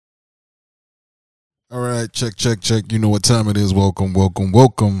All right, check. You know what time it is. Welcome.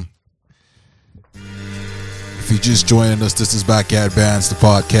 If you're just joining us, this is Backyard Bands, the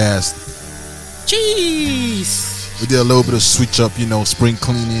podcast. Jeez. We did a little bit of switch up, spring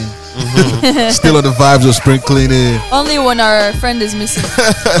cleaning. Mm-hmm. Still on the vibes of spring cleaning. Only when our friend is missing.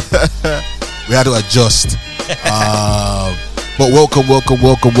 We had to adjust. But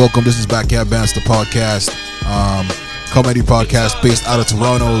welcome. This is Backyard Bands, the podcast. Comedy podcast based out of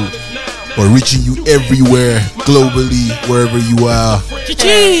Toronto. We're reaching you everywhere, globally, wherever you are.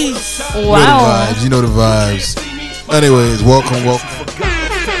 Jeez. Wow. You know the vibes. Anyways, welcome.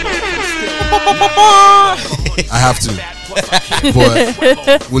 I have to.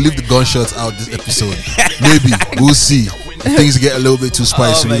 But we'll leave the gunshots out this episode. Maybe. We'll see. If things get a little bit too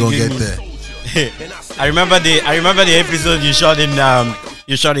spicy, we're going to get there. I remember the episode you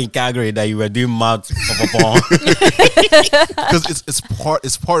shot in Calgary that you were doing mouth because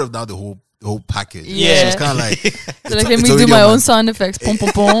it's part of now the whole package. Yeah, so it's kind of like so let me do my own sound effects. Pom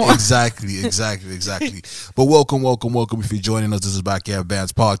pom pom. Exactly. But welcome. If you're joining us, this is Backyard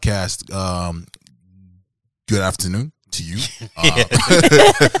Bands podcast. Good afternoon to you.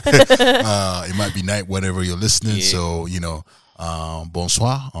 It might be night whenever you're listening. Yeah. So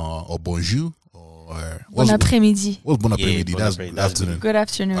bonsoir or bonjour. Bon après-midi. What's bon après-midi? That's afternoon. Good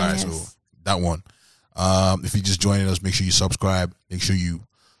afternoon. All right, yes. so that one. If you're just joining us, make sure you subscribe. Make sure you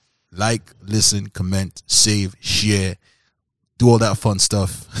like, listen, comment, save, share, do all that fun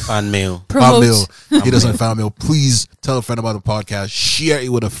stuff. Fan mail. Hit us on fan mail. Please tell a friend about the podcast. Share it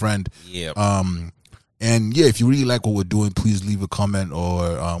with a friend. Yeah. And yeah, if you really like what we're doing, please leave a comment or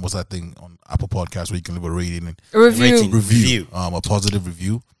what's that thing on Apple Podcasts where you can leave a rating and Review. A positive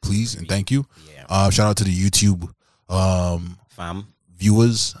review, please, and thank you. Yeah. Shout out to the YouTube fam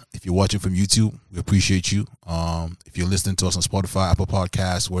viewers. If you're watching from YouTube, we appreciate you. If you're listening to us on Spotify, Apple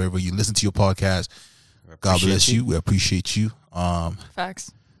Podcasts, wherever you listen to your podcast, God bless you. We appreciate you.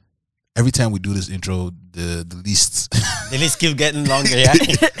 Facts. Every time we do this intro, the lists the list keeps getting longer. Yeah,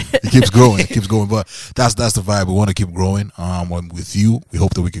 it keeps growing. But that's the vibe. We want to keep growing. With you, we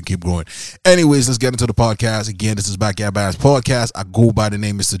hope that we can keep growing. Anyways, let's get into the podcast. Again, this is Backyard Bands podcast. I go by the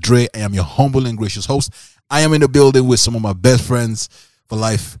name Mr. Dre. I am your humble and gracious host. I am in the building with some of my best friends for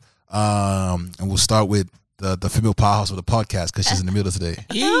life. And we'll start with the female powerhouse of the podcast because she's in the middle today.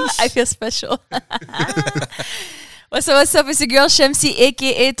 I feel special. What's up? It's your girl Shamsi,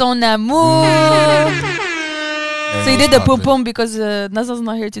 aka Ton Amour. So you did the pom pom because Nazar's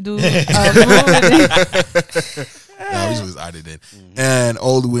not here to do. We just added it. And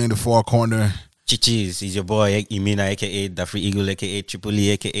all the way in the far corner, Chichis is your boy Imina, aka the Free Eagle, aka Triple E,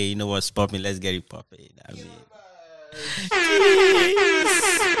 aka you know what's popping. Let's get it popping.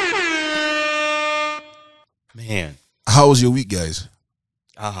 Man, how was your week, guys?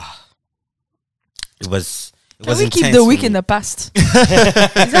 It was. Can we keep the week in the past? Is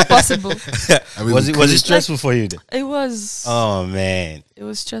that possible? Was it stressful for you? It was. Oh man, it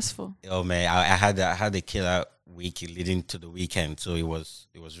was stressful. Oh man, I had a killer week leading to the weekend, so it was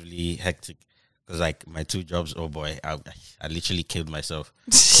really hectic because like my two jobs. Oh boy, I literally killed myself.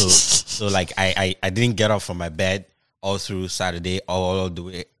 So like I didn't get up from my bed all through Saturday, all the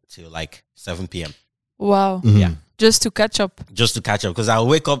way till like 7 p.m. Wow. Mm-hmm. Yeah, just to catch up because I'll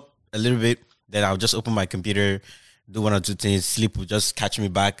wake up a little bit. Then I'll just open my computer, do one or two things. Sleep will just catch me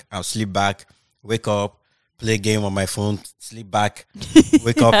back. I'll sleep back, wake up, play a game on my phone, sleep back,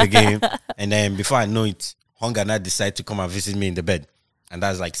 wake up again. And then before I know it, hunger and I decide to come and visit me in the bed. And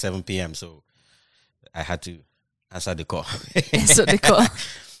that's like 7 p.m. So I had to answer the call.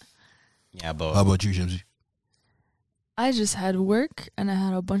 Yeah, but how about you, Shamsi? I just had work and I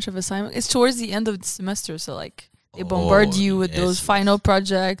had a bunch of assignments. It's towards the end of the semester, so like they bombard you with those final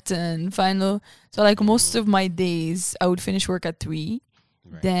projects and final. So like most of my days, I would finish work at 3.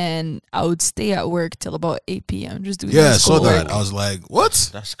 Right. Then I would stay at work till about 8 p.m. just doing I saw work. that. I was like, what?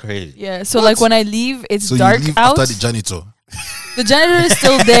 That's crazy. Yeah, so like when I leave, it's dark you leave out. After the janitor. The janitor is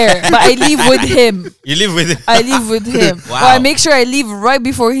still there, but I leave with him. You live with him? I leave with him. Wow. Or I make sure I leave right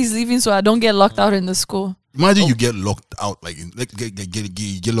before he's leaving so I don't get locked out in the school. Imagine you get locked out, like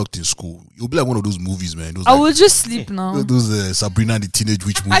get locked in school. You'll be like one of those movies, man. Those, I will just sleep now. Those Sabrina and the Teenage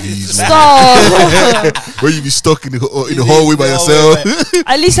Witch movies. Stop. Where you be stuck in the hallway by yourself.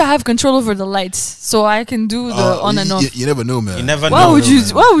 At least I have control over the lights, so I can do the on and off. You never know, man. You never Why know.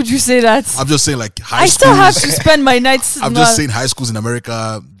 Why would you say that? I'm just saying, like I still have to spend my nights. I'm just saying, high schools in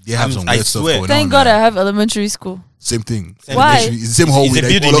America, they have some weird stuff going on. Thank God I have elementary school. Same thing. Why? It's the same hallway. It's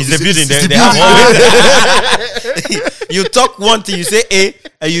a building. You talk one thing, you say A,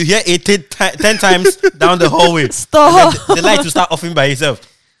 and you hear A 10 times down the hallway. Stop. The light will start offing by itself.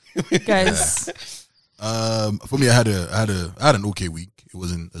 Guys, For me, I had an okay week. It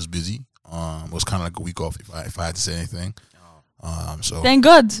wasn't as busy. It was kind of like a week off if I had to say anything. So Thank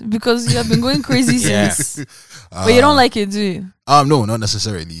God, because you have been going crazy Yeah. since. But you don't like it, do you? No, not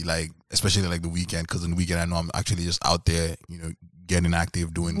necessarily. Like especially like the weekend, because on the weekend I know I'm actually just out there, getting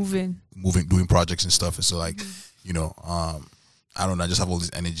active, moving, doing projects and stuff. And so like, I don't know. I just have all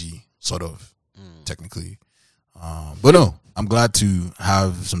this energy, sort of, technically. But no, I'm glad to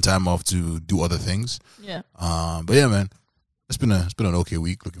have some time off to do other things. Yeah. But yeah, man, it's been an okay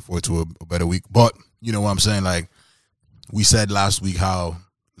week. Looking forward to a better week. But you know what I'm saying? Like we said last week, how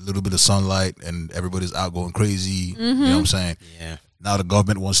a little bit of sunlight and everybody's out going crazy. You know what I'm saying? Yeah. Now the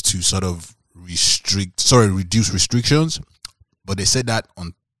government wants to sort of reduce restrictions, but they said that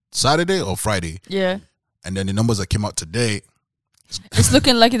on Saturday or Friday. Yeah. And then the numbers that came out today, It's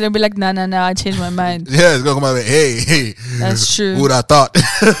looking like they'll be like, nah, I changed my mind. yeah, it's gonna come out like, hey, That's true. who would I thought?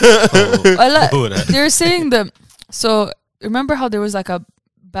 They're saying that. So remember how there was like a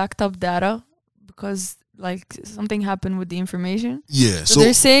backed up data because like something happened with the information. Yeah, So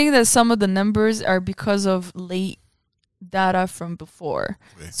they're saying that some of the numbers are because of late data from before.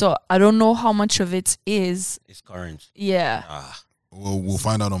 Okay. So I don't know how much of it is. It's current. Yeah. we'll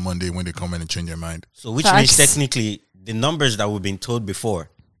find out on Monday when they come in and change their mind. So which Facts. means technically the numbers that we've been told before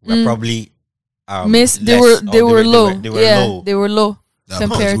were probably Missed. They less, were or low. They were Yeah, low. they were low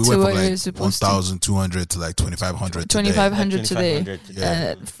compared we to went what from you're like supposed to. 1,200 to like 2,500 today. 2,500 today. 2,500 today.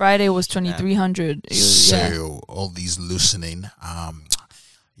 Yeah. Friday was 2,300. It was- So yeah. all these listening,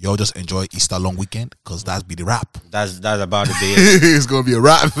 y'all just enjoy Easter long weekend because that's be the wrap. That's about the day. It's gonna be a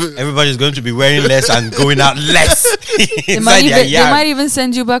wrap. Everybody's going to be wearing less and going out less. They might even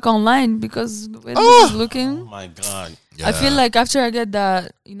send you back online because the way this is looking. Oh my god! I feel like after I get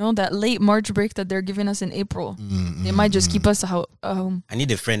that, that late March break that they're giving us in April, they might just keep us home. I need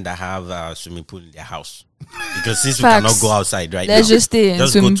a friend that have a swimming pool in their house because since Facts. we cannot go outside right Let's now, just stay and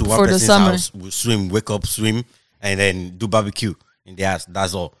just swim go to one for the person's summer. house, we'll swim, wake up, swim, and then do barbecue in their house.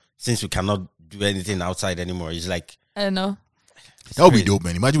 That's all. Since we cannot do anything outside anymore, it's like I don't know. That would be crazy. dope,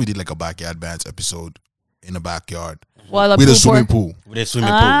 man. Imagine we did like a backyard bands episode in the backyard While with a swimming pool. with a swimming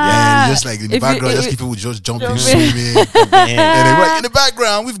pool. Ah. And just like in the If you- background, just if- people just jumping, Jumping. swimming. Yeah. And then right in the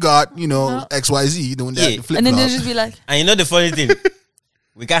background, we've got, XYZ doing that. Yeah. The flip And then they'll flops. just be like, And you know the funny thing,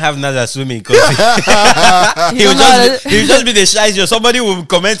 we can't have Naza swimming because you don't know how he'll just be the shy. Somebody will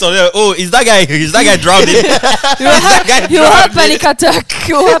comment on it. Oh, is that guy drowning? He'll have panic attack.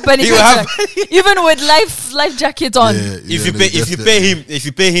 He'll have panic He will have- attack. Even with life jacket on. If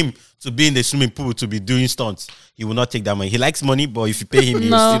you pay him to be in the swimming pool to be doing stunts, he will not take that money. He likes money, but if you pay him, he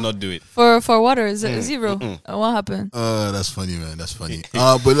will No. still not do it. For water, is it zero? What happened? That's funny, man. That's funny.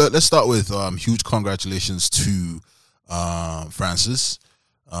 But let's start with huge congratulations to Francis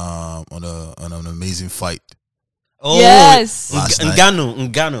on an amazing fight. Oh, Yes. Last night.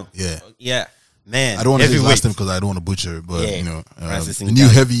 Ngannou. Yeah, man. I don't want to say his Heavyweight. last name because I don't want to butcher it, but Yeah. Francis the new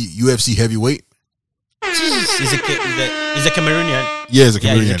Ngannou. UFC heavyweight. He's a Cameroonian. Yeah, it's a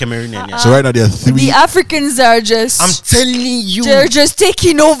Yeah, he's a Cameroonian. Cameroonian. Yeah. So right now there are three. The Africans are just I'm telling you, they're just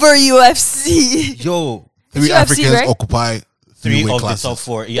taking over UFC. yo, Three UFC, Africans right? occupy three weight of classes. the top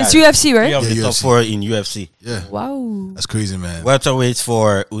four. Yeah, It's UFC, right? three of the Yeah, top UFC. 4 in UFC. Yeah, Wow. that's crazy, man. Welterweight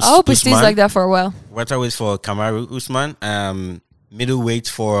for I hope it stays Usman. like that for a while. Welterweight for Kamaru Usman. Middleweight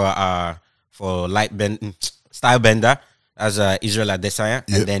for style bender as Israel Adesanya,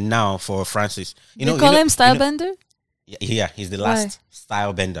 Yep. and then now for Francis. They call him Stylebender? Yeah, he's the Why? last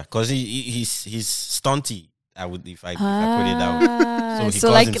style bender because he's stunty. I would if I put it that way. So he So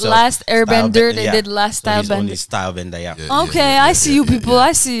calls like himself last Style Airbender, Ben- they yeah. did last So he's Stylebender. only style bender. Yeah. Yeah, Okay, yeah, I see you people.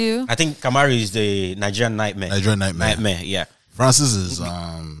 I see you. I think Kamaru is the Nigerian nightmare. Nigerian nightmare. Nightmare. Yeah. Francis is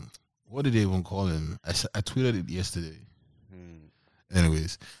what did they even call him? I tweeted it yesterday.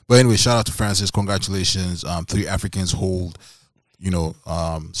 Anyways, shout out to Francis. Congratulations. 3 Africans hold,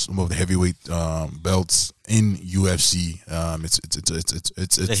 some of the heavyweight belts in UFC.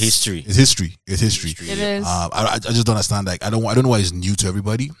 It's a history. It's history. It's history. It is. I just don't understand. Like I don't know why it's new to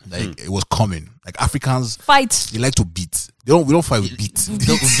everybody. Like it was coming. Like Africans, Fight. they like to beat. We don't fight. We beat.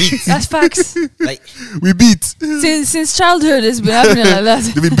 That's facts. Like We beat. Since childhood, it's been happening like that.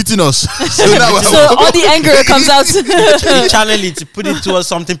 They've been beating us. So now So all the anger comes out. you channel it to put it towards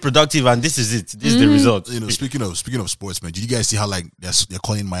something productive, and this is it. This is the result. speaking of sports, man, did you guys see how like they're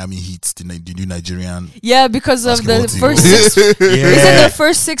calling Miami Heat the new Nigerian? Yeah, because of the basketball first team? 6. Is Yeah. it the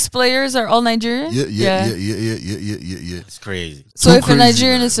first 6 players are all Nigerian? Yeah. It's crazy. So Too if a crazy,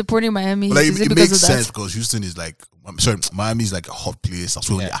 Nigerian man. is supporting Miami, But like, is it it because makes of that? sense because Houston is like, Miami is like a hot place. That's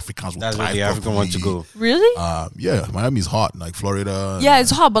where the Africans will That's where thrive the African want to properly. go. Really? Yeah, Miami is hot, like Florida. Yeah,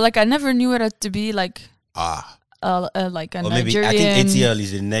 it's hot, but like I never knew it to be like like a Or Nigerian. maybe I think ATL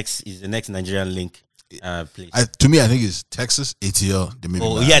is the next Nigerian link place. To me, I think it's Texas, ATL. Then maybe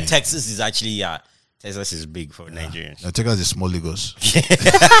Miami. Yeah, Texas is actually Texas is big for Nigerians. Texas is small Lagos.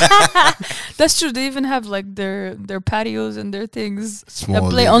 That's true. They even have like their patios and their things. Small They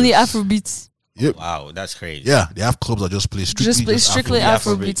play Lagos. only Afrobeats. Yep. Wow, that's crazy. Yeah, they have clubs that just play Strictly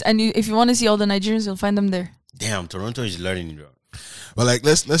Afro. Afrobeats. And if you want to see all the Nigerians, you'll find them there. Damn, Toronto is learning, bro. But like,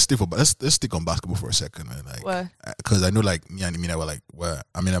 let's stick on basketball for a second, man. Like, because I know like me and Mina were like,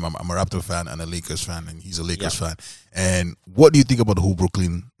 I'm a Raptor fan and a Lakers fan, and he's a Lakers fan. And what do you think about the whole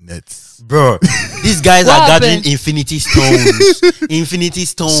Brooklyn Nets, bro? These guys What are happened? gathering Infinity Stones. Infinity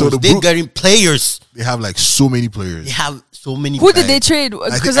Stones. So They're gathering players. They have like so many players. They have so many. Who players. did they trade?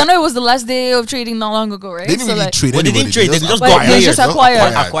 Because I know it was the last day of trading not long ago, right? They didn't really trade. Well, they anybody. didn't trade. They just But got they players. just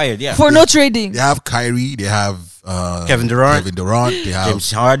acquired. Acquired, yeah. For no trading. They have Kyrie. They have Kevin Durant. They have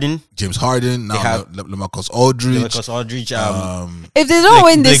James Harden. Now They have LaMarcus Aldridge. Marcus Aldridge. If they don't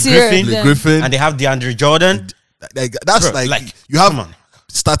win this Blake year, Griffin. then- Griffin. And they have DeAndre Jordan. Like, that's Bro, like you have come on.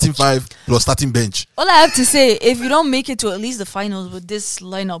 starting 5 plus starting bench. all I have to say, if you don't make it to at least the finals with this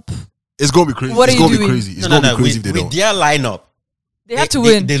lineup, It's gonna be crazy. What It's are you gonna be doing? crazy. It's gonna be crazy if they with don't. their lineup, they have to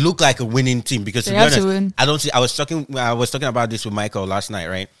win. They look like a winning team because They to be have to honest, win. I don't see. I was talking about this with Michael last night,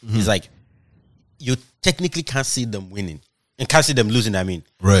 right? Mm-hmm. He's like, you technically can't see them winning and can't see them losing. I mean,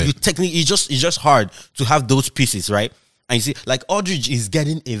 Right. You technically, it's just hard to have those pieces, right? And you see, like Aldridge is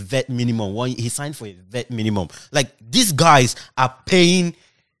getting a vet minimum. He signed for a vet minimum. Like these guys are paying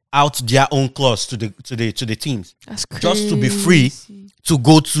out their own clause to the teams. That's crazy. Just to be free to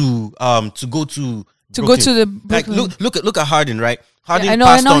go to To go Brooklyn. to the like Brooklyn. look at Harden, right? Harden I know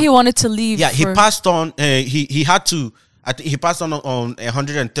passed on, he wanted to leave. yeah, he for- passed on. He had to. I think he passed on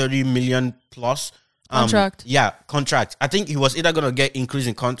 130 million plus Contract. Yeah, contract. I think he was either gonna get increase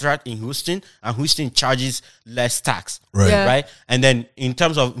in contract in Houston, and Houston charges less tax, Right. Yeah. right? And then in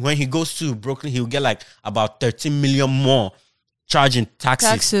terms of when he goes to Brooklyn, he'll get like about 13 million more charging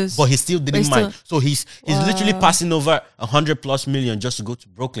taxes. But he still didn't mind. So he's literally passing over 100+ million just to go to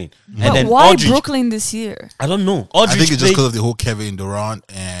Brooklyn. But And then why Aldridge, Brooklyn this year? I don't know. I Aldridge think it's just played- because of the whole Kevin Durant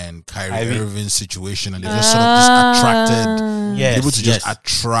and Kyrie Kyrie. Irving situation, and they just sort of just attracted, Yes, able to just yes.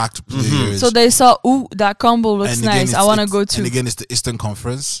 attract players. So they saw, ooh, that combo looks And again, nice. it's- I want to it's- go to. And again, it's the Eastern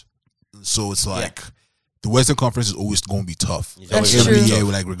Conference, so it's like the Western Conference is always going to be tough. It's That's always true. gonna be Yeah,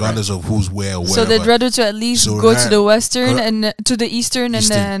 tough. like regardless of who's where, or So whatever. they'd rather to at least So go that- to the Western correct. and to the Eastern, and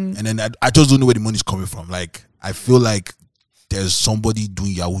Eastern. then and then I just don't know where the money's coming from. Like I feel like there's somebody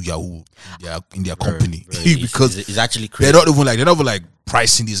doing Yahoo in their company because it's actually they're crazy. not even like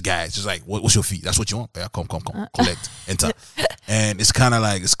pricing these guys. Just like what's your fee? That's what you want. Yeah, come, collect, enter. And it's kind of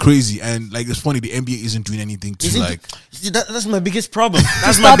like it's crazy. And like it's funny, the NBA isn't doing anything to Isn't- like. See, that's my biggest problem.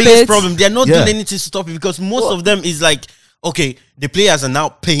 That's my Stop biggest it. problem. They're not Yeah. doing anything to stop it because most of them is like, okay, the players are now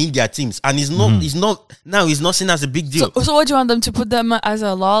paying their teams, and it's not seen as a big deal. so what do you want them to put them as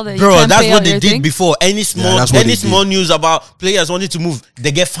a law that you Bro, can't that's pay what out they your did thing? before. Any that's what they small news about players wanting to move,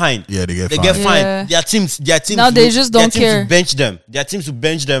 they get fined. Yeah, they get Get fined. fined. Yeah. Their teams. Now they just their don't teams care. To bench them. Their teams to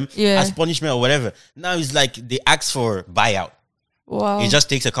bench them Yeah. as punishment or whatever. Now it's like they ask for buyout. Wow. It just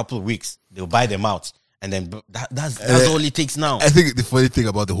takes a couple of weeks. They'll buy them out, and then that's all it takes now. I think the funny thing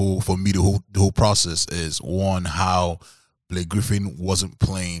about the whole process is one how Blake Griffin wasn't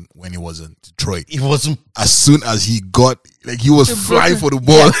playing when he was in Detroit. It wasn't As soon as he got he was To flying Brooklyn. for the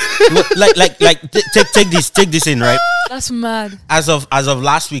ball. take this in, right? That's mad. As of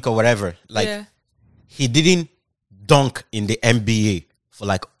last week or whatever, like Yeah. he didn't dunk in the NBA for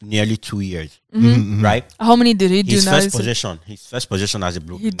like nearly 2 years, Mm-hmm. right? How many did he do His now? first possession as a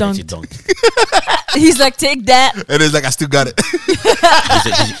blue, He he dunked. dunked. He's like, take that. And it's like I still got it.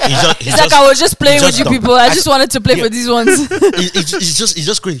 It's like I was just playing with you dunked. people. I just wanted to play for these ones. It's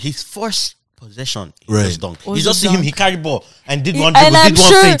just crazy. His first possession, he Right. just dunked. Was You just a see him, dunk. he carried ball and did He- one and dribble, I'm did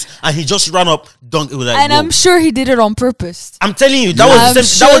one sure- feint, and he just ran up, dunked. It was like, And whoa. I'm sure he did it on purpose. I'm telling you, that I'm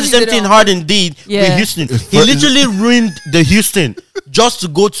was sure the he same did it thing on Harden did Yeah. with Houston. He literally ruined the Houston just to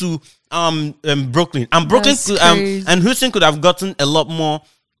go to Brooklyn. And Brooklyn That's could, crazy. and Houston could have gotten a lot more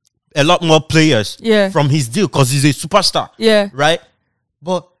players Yeah. from his deal because he's a superstar. Yeah. Right?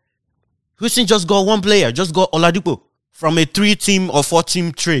 But Houston just got one player, just got Oladipo from a 3-team or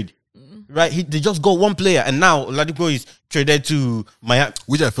 4-team trade. Right? They just got one player, and now Oladipo is traded to Miami.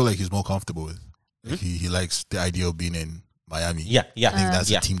 Which I feel like he's more comfortable with. Like he likes the idea of being in Miami. Yeah, yeah. I think that's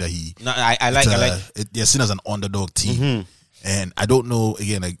yeah. the team that he. No, I like. They're seen as an underdog team. Mm-hmm. And I don't know.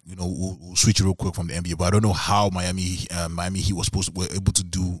 Again, like we'll switch real quick from the NBA, but I don't know how Miami Heat were able to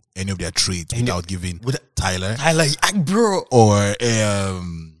do any of their trades without giving Tyler I like, bro. or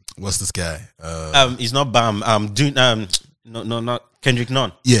what's this guy? It's not Bam. No, not Kendrick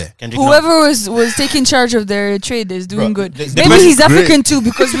Nunn. Yeah. Kendrick Whoever was taking charge of their trade is doing Bro, good. the Maybe person- he's African too,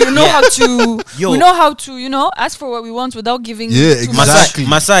 because we know how to. Yo. We know how to, ask for what we want without giving. Yeah, too much. exactly.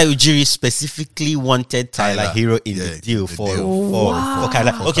 Masai Ujiri specifically wanted Tyler Tyler. Hero in Yeah, the deal the for deal. for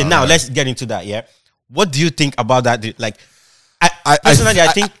Kyler. For Okay, Kyler. now let's get into that. Yeah, what do you think about that? Like, I personally, I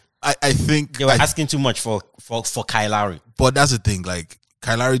think I think they were asking too much for Kyler. but that's the thing. Like,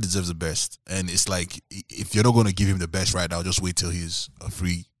 Kyle deserves the best, and it's like if you're not going to give him the best right now, just wait till he's a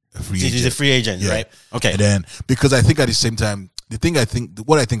free agent. He's a free agent, Yeah. right? Okay. And then because I think at the same time,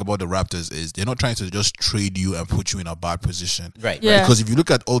 what I think about the Raptors is they're not trying to just trade you and put you in a bad position, Right. Yeah. Because if you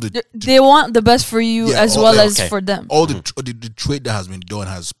look at all the They want the best for you Yeah, as all- well yeah, as okay. for them. all the trade that has been done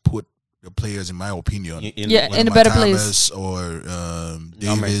has put the players, in my opinion, Yeah, whether in a better place. Thomas or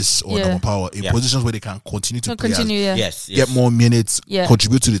Davis or Yeah. Norman Powell in Yeah. positions where they can continue to So play, continue, yeah. Yes. get more minutes, Yeah.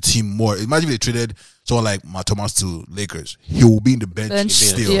 contribute to the team more. Imagine if they traded someone like Matt Thomas to Lakers, he will be in the bench,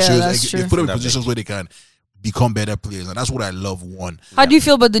 still. Yeah, so it's that's like, true. they put them in That positions bench. where they can become better players, and that's what I love. One, How do you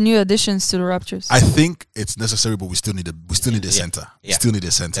feel about the new additions to the Raptors? I think it's necessary, but we still need a center. We Yeah. still need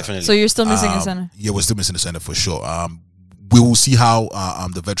a center. Definitely. So you're still missing a center, Yeah, we're still missing a center for sure. We will see how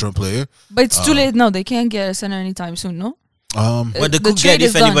the veteran player. but it's too late now. They can't get a center anytime soon. No. But they the could trade get if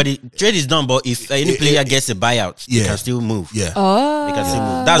is done. anybody trade is done. But if any player gets a buyout, they Yeah. can still move. Yeah, Oh. They can still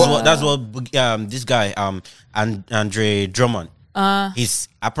move. That's what this guy Andre Drummond. He's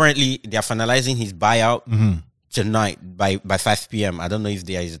apparently they are finalizing his buyout tonight by 5 p.m. I don't know if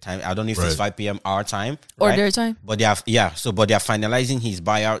there is a time. I don't know if it's Right. 5 p.m. our time Or right? their time. But they are they are finalizing his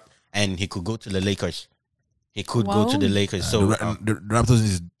buyout, and he could go to the Lakers. He could go to Wow. the Lakers. so So the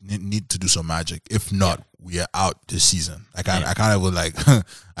Raptors need to do some magic. If not, we are out this season. I can't even like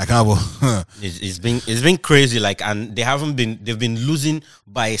I can't even. it's been crazy. Like, and they've been losing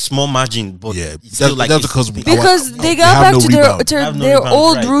by a small margin. But Yeah, it's still like that's it's- Because they they got have back no to rebound. their Have no their rebound,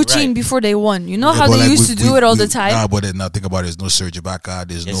 old right, routine right. before they won. You know Yeah, how but they like used to do it all the time. Nah, but then now think about it. There's no Serge Ibaka.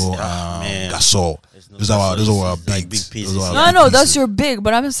 There's Yes, no man. Gasol. no Those are Gasol. our It's like big big pieces. those are our No, big no, that's pieces. your big.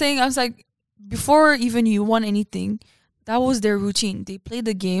 But I'm saying, I was like, before even you won anything, that was their routine. They play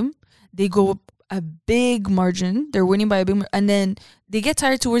the game, they go a big margin, they're winning by a big, and then they get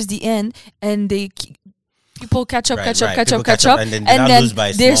tired towards the end, and people catch up, Right, catch up, right. catch People up, catch catch up, up, and then they now lose by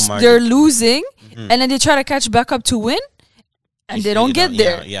a small margin. they're losing, and then they try to catch back up to win, and they don't get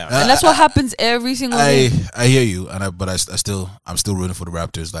there. Yeah. And that's what happens every single game. I hear you, but I'm still rooting for the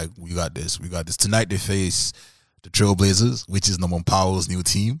Raptors. Like, we got this tonight. They face the Trailblazers, which is Norman Powell's new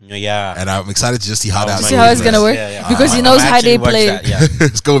team, Yeah. and I'm excited to just see how that To goes. see how it's gonna work, because he knows how they play. Yeah.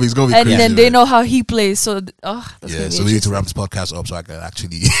 it's gonna be And crazy, then they man. know how he plays. So, that's Yeah, gonna be so we need to interesting. wrap this podcast up so I can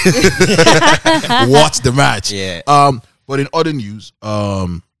actually watch the match. Yeah. But in other news,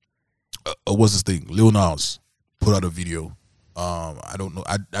 what's this thing? Lil Nas put out a video. I don't know.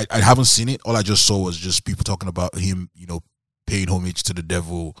 I haven't seen it. All I just saw was just people talking about him, paying homage to the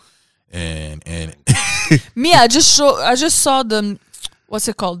devil, and Me, I just saw the what's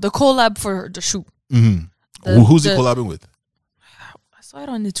it called? The collab for the shoe. mhm. The- Who's he the- collabing with? I saw it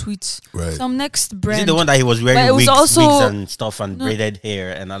on the tweets. Right. Some next Is brand. it the one that he was But wearing it was wigs, also- wigs and stuff and braided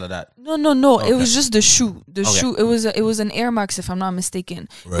hair and all of that? No. It Okay. was just the shoe. The Okay. shoe. It was an Air Max, if I'm not mistaken.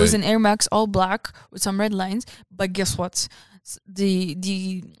 It was Right. an Air Max, all black with some red lines. But guess what?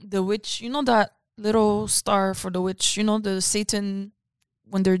 The witch. You know that little star for the witch. You know the Satan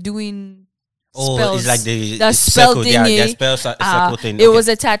when they're doing Oh, spells. it's like the that spell circle, thingy. yeah, spell circle thing. It was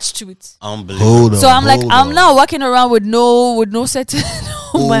attached to it. unbelievable. Hold on. So I'm like, hold I'm on, now walking around with no Satan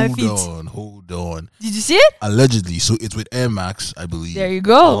on my feet. Hold on. Did you see it? Allegedly, so it's with Air Max, I believe. There you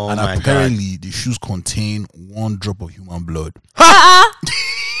go. Oh and my apparently, the shoes contain 1 drop of human blood.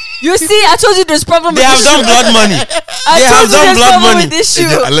 You see, I told you there's problem They with have this done shoe. blood money. I they told have you done there's blood problem money. with this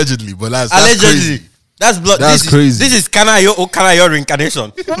shoe. Allegedly, but that's Allegedly. crazy. That's blood. That's crazy. This is Kanayo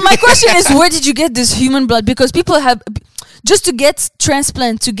reincarnation. My question is, where did you get this human blood? Because people have, just to get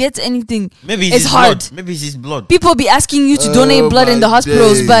transplant, to get anything, Maybe it's his hard. blood. Maybe it's his blood. People be asking you to donate Oh blood in my the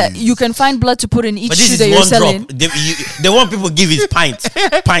hospitals, but days. you can find blood to put in each But shoe this that is you're one selling. drop. They want people to give his pint.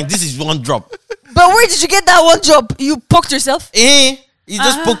 Pint. This is one drop. But where did you get that one job? You poked yourself? You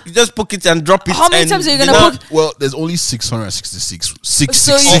just poke it and drop it. How many and times are you they gonna now- poke? Well, there's only 666. So you-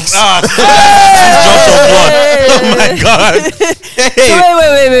 666. Oh my god! So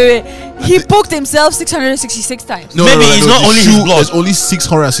wait. He poked himself 666 times. Maybe it's not the only his blood. There's only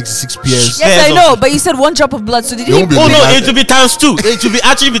 666 pairs. Yes, I Pairs know, but you said 1 drop of blood. So did They he? won't be Oh big no, like it will be times 2. It will be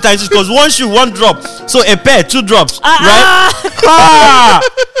actually be times 2 because one shoe, 1 drop. So a pair, 2 drops, right? Ah!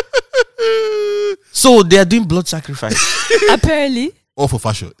 So they are doing blood sacrifice. Apparently. All for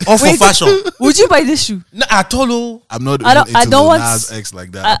fashion. All for fashion. Would you buy this shoe? No, I told you. I'm not. I don't want Nas X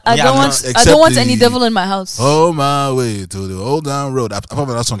like that. I Yeah, don't I'm want. not- I don't want Except any the- devil in my house. Oh my way to the old down road. Apart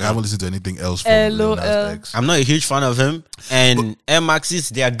from that song, I haven't listened to anything else from Lil Nas LOL. X. I'm not a huge fan of him. And Air Maxes,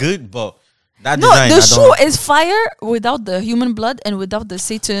 they are good, but that No, design. the I shoe don't. is fire without the human blood and without the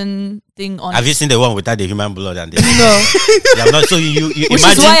Satan thing on Have it. you seen the one without the human blood and the No. yeah, I'm not so you Which is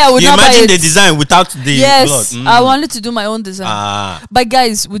imagine why I would you not buy imagine the it. design without the Yes, blood. I wanted to do my own design. Ah. But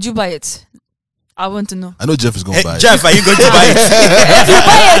guys, would you buy it? I want to know. I know Jeff is going Hey, to buy Jeff, are you going to buy it? If you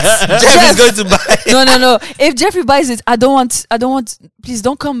buy it, Jeff is going to buy it. no. If Jeffrey buys it, I don't want. Please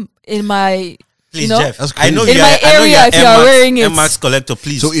don't come in my. Please, You know? Jeff. That's I know crazy. In you my are, I know area, if you are wearing it. Max collector,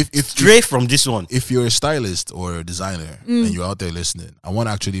 please. So if stray from this one. if you're a stylist or a designer Mm. and you're out there listening, I want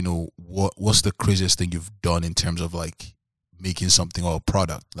to actually know what's the craziest thing you've done in terms of like making something or a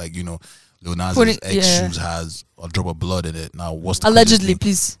product. Like, you know, Lil Nas Putting- X yeah. shoes has a drop of blood in it. Now, what's the Allegedly, craziest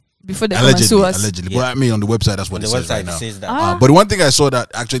please, before they thing? come and sue us. Allegedly. Yeah. But I mean, on the website, that's what On it the says website right now. it says that. Ah. But the one thing I saw that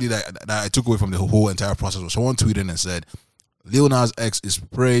actually that I took away from the whole entire process was someone tweeted and said, Lil Nas X is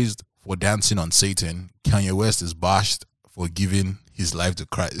praised for dancing on Satan. Kanye West is bashed for giving his life to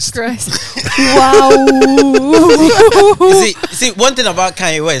Christ. Christ. Wow. You see, one thing about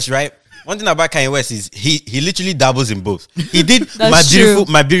Kanye West, right? One thing about Kanye West is he literally dabbles in both. He did That's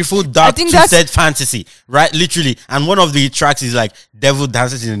my beautiful I dark think twisted fantasy, right? Literally, and one of the tracks is like devil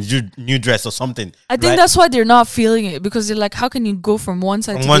dances in a new dress or something. I think right? that's why they're not feeling it, because they're like, how can you go from one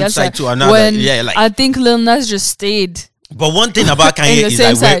side From to one the other side to another. When Yeah, like- I think Lil Nas just stayed. But one thing about In Kanye the is same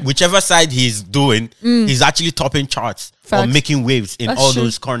like side. whichever side he's doing, he's actually topping charts or Facts. making waves in That's all true.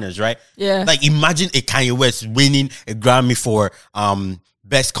 those corners, right? Yeah. Like imagine a Kanye West winning a Grammy for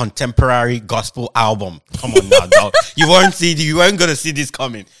best contemporary gospel album. Come on now, dog. You weren't gonna see this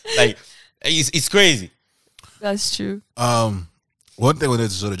coming. Like it's crazy. That's true. One thing I wanted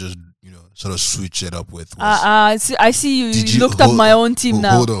to sort of just, you know, sort of switch it up with was I see you. Did You looked up my own team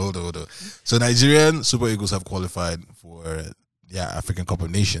now. Hold on. So Nigerian Super Eagles have qualified for the African Cup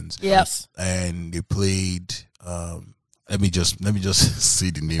of Nations. Yep. Yes. And they played. Let me just say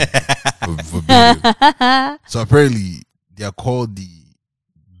the name. for video. So apparently they are called the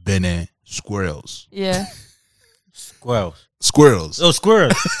Benin Squirrels. Yeah. Squirrels. Squirrels. Oh,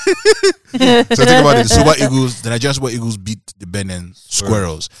 squirrels. So think about it. The Super Eagles, the Nigerian Super Eagles beat the Benin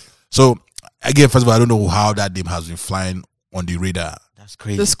Squirrels. So again, first of all, I don't know how that name has been flying on the radar. That's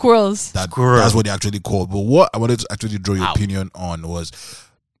crazy. The squirrels. That's what they actually called. But what I wanted to actually draw your Wow. opinion on was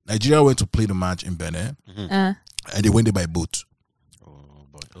Nigeria went to play the match in Benin and they went there by boat.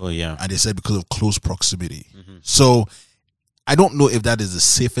 Oh yeah. And they said because of close proximity. So I don't know if that is the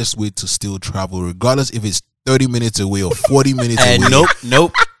safest way to still travel, regardless if it's 30 minutes away or 40 minutes away.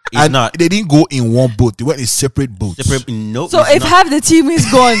 Nope. It's And not. they didn't go in one boat. They went in separate boats. Nope. So it's if not. half the team is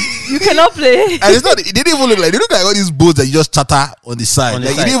gone, you cannot play. And it's not. They didn't even look like. They look like all these boats that you just chatter on the side. On the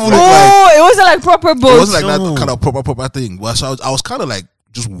Like, side. it didn't even look like. Oh, it wasn't like proper It boats. wasn't like No. that kind of proper thing. Well, so I was kind of like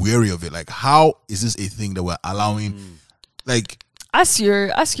just wary of it. Like, how is this a thing that we're allowing? Like, Ask your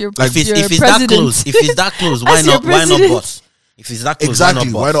Like, your if it's that president. close, why Ask your not? Why not president. boss? If it's that close,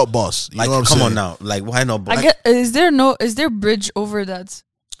 exactly. why Why not boss? not boss? You Like, know what I'm come on saying? now. Like, why not boss? I get. Is there bridge over that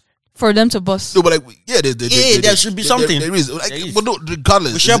for them to bus? No, but like, yeah, there should be something. There is. Like, There is. but no,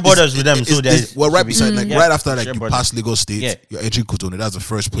 regardless, We share borders with them, so there's- well, right should be- beside, like, Yeah. right after, like, Share you borders. pass Lagos State, Yeah. you're entering Cotonou. That's the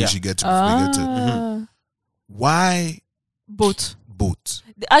first place Yeah. you get to. You get to. Ah, Why boat. boat?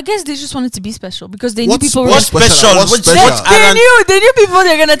 I guess they just wanted to be special because they knew What's people. what's were special? What's What's special? special? They knew people.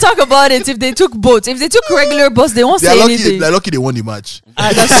 They're gonna talk about it if they took boats. If they took regular bus, they won't They're say lucky. anything. They're lucky they won the match.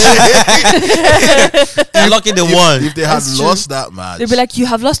 That's They're lucky they won. If they had That's true. lost that match, They'll be like, you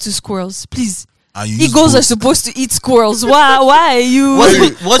have lost to squirrels. Please, and you use eagles are boats- supposed to eat squirrels. Why are you?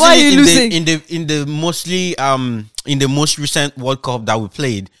 Wasn't why are you it losing? in the most recent World Cup that we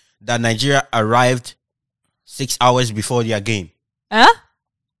played that Nigeria arrived 6 hours before their game? Huh?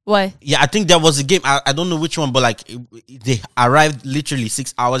 Why? Yeah, I think there was a game. I don't know which one, but like they arrived literally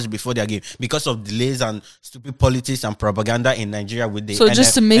 6 hours before their game because of delays and stupid politics and propaganda in Nigeria with the So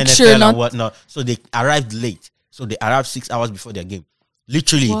just to make NFL sure and not- whatnot. So they arrived late. So they arrived 6 hours before their game.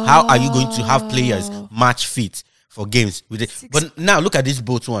 Literally, how are you going to have players match fit for games with it? But now look at this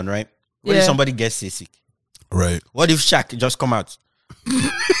boat one, right? What if Yeah. somebody gets seasick? right? What if Shaq just come out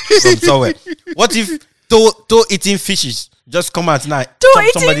from somewhere? What if toe eating fishes just come out now?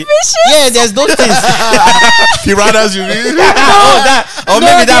 Eating fishes? Yeah, there's those things. Piranhas, you mean? Or No,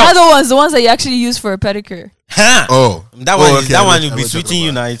 maybe the that. other the ones that you actually use for a pedicure. Huh? Oh, That one, okay, that I one know- will I be know what you're sweeting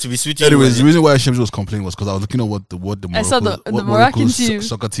you talking now. It will be sweeting Anyways, the you. reason why Shams was complaining was because I was looking at what the I saw the what Moroccan Morocco's team.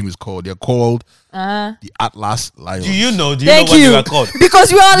 soccer team is called. They're called the Atlas Lions. Do you know? Do you Thank know what you. they were called?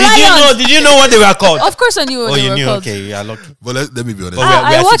 Because we are Did you know? lions. Did you know what they were called? Of course, I knew what Oh, they you were knew. called. Okay, you are lucky. But let me be honest. But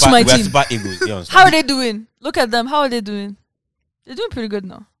I watch my we are team. super eagles. You understand? How are they doing? Look at them. How are they doing? They're doing pretty good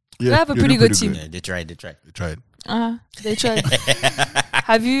now. They have a you're pretty doing good team. Yeah, they tried. They tried. They tried. They tried.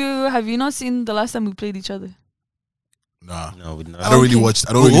 Have you not seen the last time we played each other? Nah, No, we not. I don't really Okay. watch.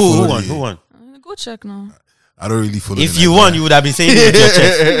 I don't really follow. Who won? the- Who won? Go check now. I don't really follow. If the you Nigeria. won, you would have been saying it with your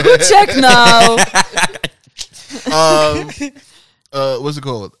chest. Go check now. What's it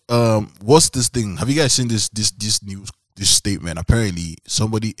called? What's this thing? Have you guys seen this news? This statement? Apparently,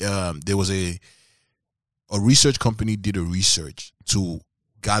 somebody there was a research company did a research to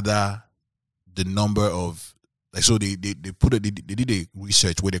gather the number of so they did a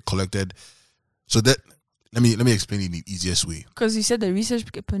research where they collected so that let me explain it in the easiest way. Because you said the research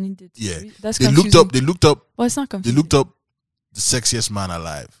company did. Yeah, That's they confusing. looked up Well, it's not they confusing. looked up the sexiest man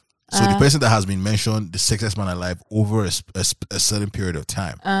alive. So the person that has been mentioned, the sexiest man alive, over a certain period of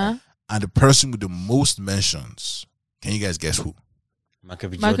time, and the person with the most mentions, can you guys guess who? Michael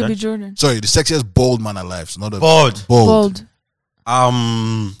B. Michael B. Jordan. Jordan. Sorry, the sexiest bald man alive. So not a Bald. Bald.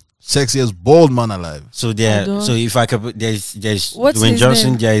 Sexiest bald man alive. So there. I don't- So if I could, put- there's What's Dwayne his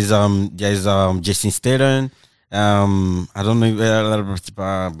Johnson. name? There's Jason Statham. I don't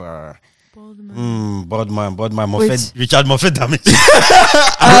know. Bald man. Bodman. Wait. Moffat. Richard Moffat. Damn it.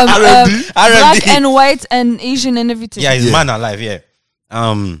 Black and white and Asian and everything. Yeah, he's Yeah. man alive. Yeah.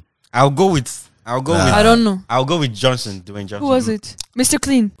 I'll go with. I don't know. I'll go with Johnson. Dwayne Johnson. Who was it? Mr.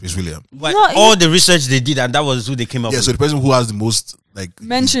 Clean. Chris William. What, No, all the research they did, and that was who they came up Yeah, with. so the person who has the most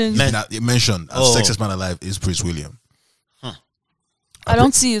Mentions. mentioned as Oh. sexiest man alive is Prince William. I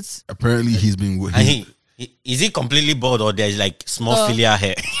don't see it. Apparently, he's been And is he completely bald or there's like small filial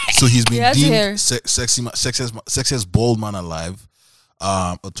hair? so he's been He has deemed hair. sexiest bald man alive.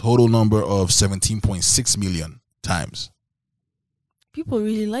 A total number of 17.6 million times. People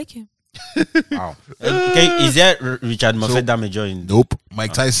really like him. Wow. Okay, is there Richard Moffat that major in? Nope.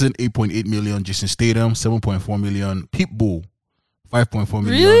 Mike Tyson 8.8 million. Jason Statham 7.4 million. Pitbull 5.4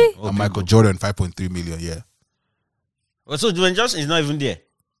 million. Really? And Michael Jordan 5.3 million. Yeah. Well, so Dwayne Johnson is not even there.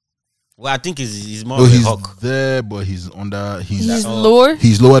 Well, I think he's more No, of a he's hawk. there, but he's under. He's Oh. lower.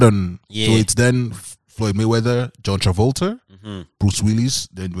 He's lower than. Yeah. So it's then Floyd Mayweather, John Travolta, Mm-hmm. Bruce Willis,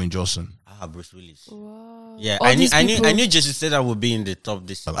 then Dwayne Johnson. Bruce Willis. Wow. Yeah, All I these knew people. Jason Statham would be in the top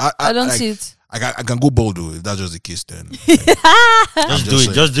this year. I don't see it. I can go bold though if that's just the case. Then Just do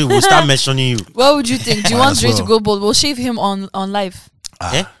it. Just do it. We'll start mentioning you. What would you think? Do you Might want as Dre to well. go bald? We'll shave him on live.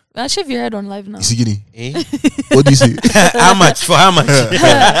 Eh? I'll shave your head on live now. Isigini, Eh? what do you say? How much? For how much?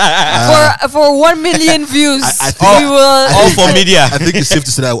 For 1 million views, I think- we will. All for media. I think it's safe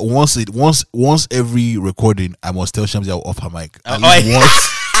to say that once every recording, I must tell Shamsi I'll off her mic.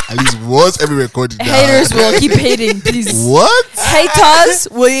 At least once every recording. Haters will keep hating, please. What? Haters,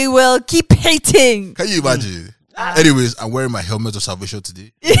 we will keep hating. Can you imagine? Anyways, I'm wearing my helmet of salvation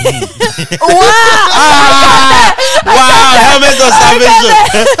today. Wow, helmet of salvation.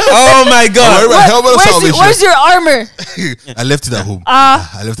 Oh my I'm God. wearing my helmet of salvation. Where's your armor? I left it at home.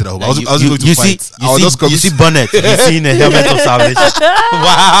 I left it at home. I was going to you fight. see, I was just coming. you see bonnet. You see in a helmet of salvation.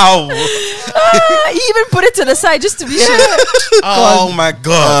 Wow. He even put it to the side just to be sure. Oh my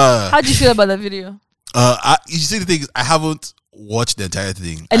God. How do you feel about that video? You see, the thing is, I haven't watched the entire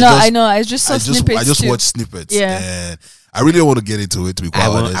thing. I know. I just saw snippets. I just too. watched snippets. Yeah. And I really don't want to get into it, to be quite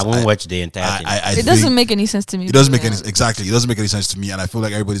honest. I won't watch the entire thing. I It doesn't think make any sense to me. it doesn't make but, any exactly. It doesn't make any sense to me, and I feel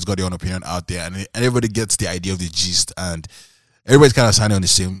like everybody's got their own opinion out there, and everybody gets the idea of the gist, and everybody's kind of signing on the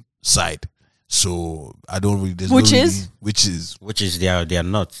same side. So I don't really. Which is Which is they are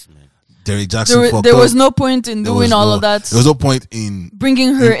nuts, man. Derek Jackson. There was no point in doing all of that. There was no point in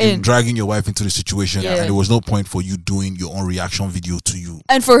Bringing her in. dragging your wife into the situation, Yeah. and there was no point for you doing your own reaction video to you.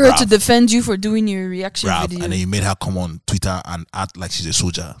 And for her to Ralph. defend you for doing your reaction Ralph, video. and then you made her come on Twitter and act like she's a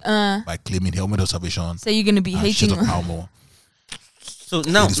soldier by claiming helmet of salvation. So you're gonna be and hating shit of her. Palmer. So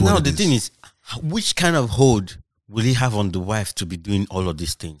now It is what it the is. thing is, which kind of hold will he have on the wife to be doing all of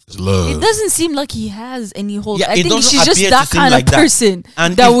these things? It's love. It doesn't seem like he has any hold. Yeah, I it think doesn't she's just appear to that seem kind like of that. person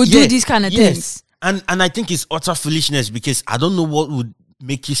And that if- would yeah, do these kind of yes. things. And I think it's utter foolishness because I don't know what would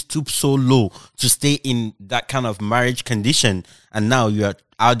make you stoop so low to stay in that kind of marriage condition, and now you are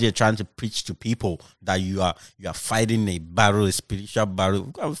out there trying to preach to people that you are fighting a battle, a spiritual battle.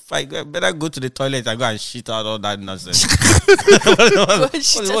 Go and fight. Better go to the toilet and go and shit out all that nonsense. What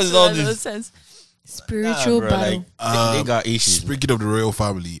is all this? Sense. Spiritual bro, battle. like, they got issues. Speaking of the royal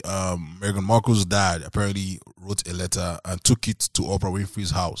family, Meghan Markle's dad apparently wrote a letter and took it to Oprah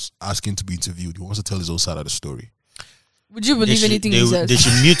Winfrey's house, asking to be interviewed. He wants to tell his own side of the story. Would you believe anything he says? They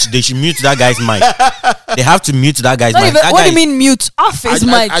should mute that guy's mic. They have to mute that guy's Not mic. even, That what guy do you mean mute? Off his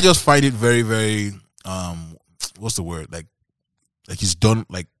mic. I just find it very, very what's the word? Like he's done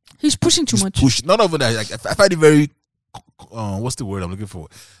like He's pushing too much. Not even that. Like, I find it very what's the word I'm looking for?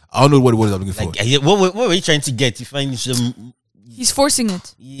 I don't know what word I'm looking for. Like, what were you trying to get? You find some. He's forcing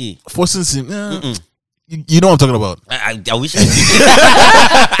it. Yeah. Forcing him. You know what I'm talking about. I wish I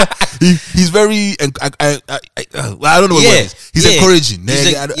did. He's very. I don't know what it is. He's encouraging.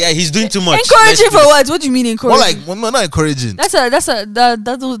 He's doing too much. Encouraging for what? What do you mean encouraging? Not encouraging.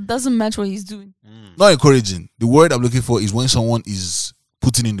 That doesn't match what he's doing. Not encouraging. The word I'm looking for is when someone is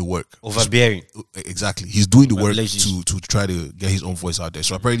putting in the work. Overbearing. Exactly. He's doing the work to try to get his own voice out there.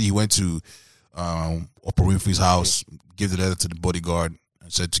 So apparently he went to Oprah Winfrey's house, gave the letter to the bodyguard,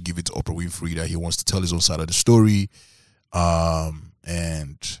 and said to give it to Oprah Winfrey that he wants to tell his own side of the story.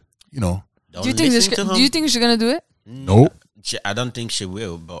 And you know, do you think she's gonna do it? No. I don't think she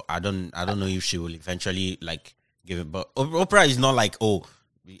will, but I don't know if she will eventually like give it. But Oprah is not like,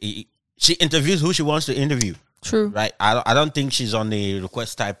 she interviews who she wants to interview. True. Right. I don't think she's on the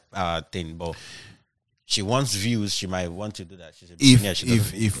request type thing, but she wants views. She might want to do that. She's a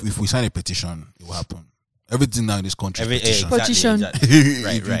if we sign a petition, it will happen. Everything now in this country is petition. Exactly.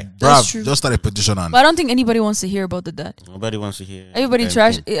 Right. That's true. Just start a petition. But I don't think anybody wants to hear about the dad. Nobody wants to hear. Everybody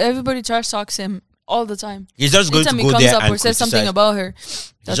trash talks him all the time. He's just going to go there and says something about her.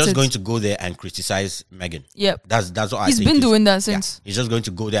 He's just going to go there and criticize Meghan. Yep. That's what I think. He's been doing that since. Yeah. He's just going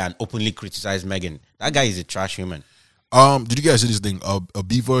to go there and openly criticize Meghan. That guy is a trash human. Did you guys see this thing? A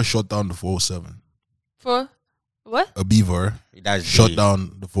beaver shot down the 407. For what? A beaver shot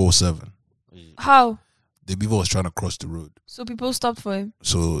down the 407. How? The beaver was trying to cross the road. So people stopped for him.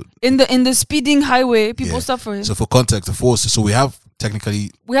 So in the speeding highway, people stopped for him. So for context, the 407. So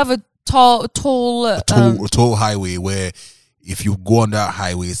we have a toll highway where if you go on that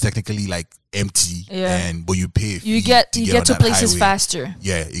highway, it's technically like empty, but you pay. You get to places faster.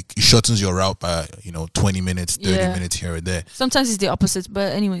 Yeah, it shortens your route by 20 minutes, 30 minutes here and there. Sometimes it's the opposite,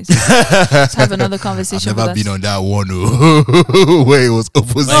 but anyways, let's have another conversation. I've never been on that one where it was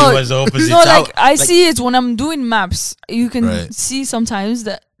opposite. No, it was opposite. No, I see it when I'm doing maps. You can see sometimes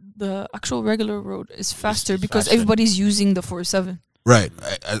that the actual regular road is faster because everybody's using the 407. Right,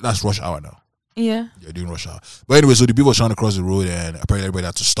 that's rush hour now. Yeah, you're doing rush hour. But anyway, so the people were trying to cross the road, and apparently everybody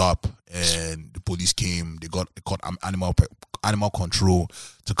had to stop. And the police came. They caught animal control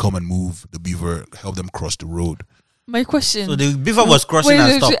to come and move the beaver, help them cross the road. My question. So the beaver was crossing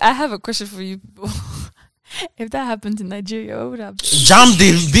and stopped. I have a question for you. If that happened in Nigeria, what would happen? Jam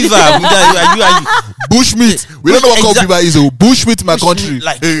the beaver. Bushmeat. We don't know what beaver is. Bushmeat in my country.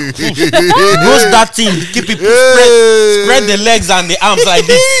 Like, roast that thing. Keep it. Spread the legs and the arms like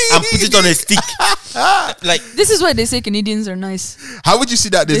this and put it on a stick. Like, this is why they say Canadians are nice. How would you see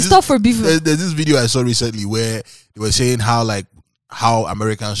that? They stop for beaver. There's this video I saw recently where they were saying how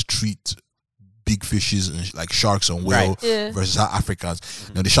Americans treat big fishes and like sharks and whale versus how Africans.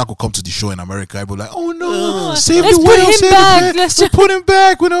 The shark will come to the show in America. Everybody like, oh no, save the whale, let's put him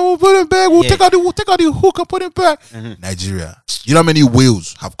back. We'll put him back. We'll take out the hook and put him back. Nigeria. You know how many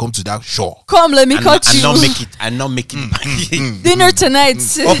whales have come to that shore? Come, let me catch you. And not make it. Dinner tonight.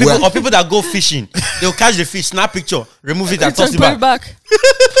 Or people that go fishing, they'll catch the fish, snap picture, remove it and toss it back.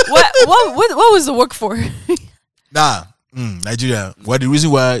 What was the work for? Nigeria. Well, the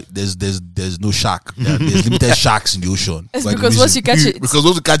reason why there's no shark, there's limited sharks in the ocean. It's because once you catch it,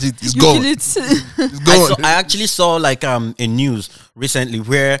 it's gone. It's gone. I actually saw like a news recently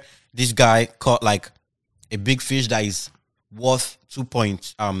where this guy caught like a big fish that is worth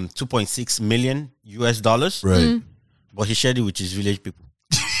 2.6 million US dollars. Right. But he shared it with his village people.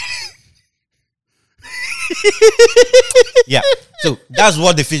 Yeah. So that's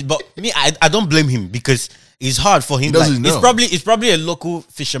what the fish. But me, I don't blame him because it's hard for him. He doesn't know. It's probably a local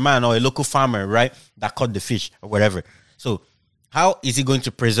fisherman or a local farmer, right, that caught the fish or whatever. So how is he going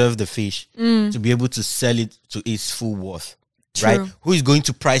to preserve the fish to be able to sell it to its full worth? True. Right? Who is going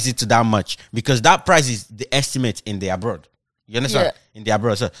to price it to that much? Because that price is the estimate in the abroad. You understand? Yeah. In the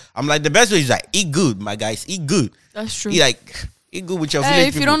abroad. So I'm like, the best way is like, eat good, my guys. Eat good. That's true. Eat good with your village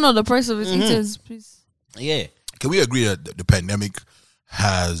if you don't know the price of it, eat it, please. Yeah. Can we agree that the pandemic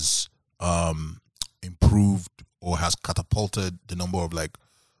has improved or has catapulted the number of like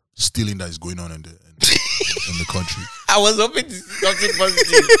stealing that is going on in the in the country. I was hoping to see something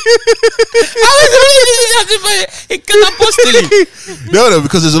positive. I was hoping to see something positive. It cannot postally. No,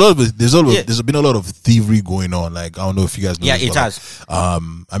 because there's been a lot of thievery going on. Like I don't know if you guys know. Yeah, this, it but, has.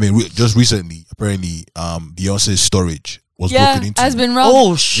 I mean, just recently, apparently, Beyonce's storage was broken into. has been robbed.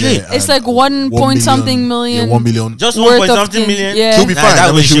 Oh shit! It's like 1 point something million. Yeah, 1 million. Just worth 1 point of something things. million. Yeah. She'll be fine.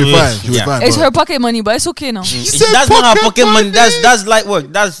 I mean, she'll be fine. She'll be Yeah. fine. It's but- her pocket money, but it's okay now. That's not her pocket money. That's light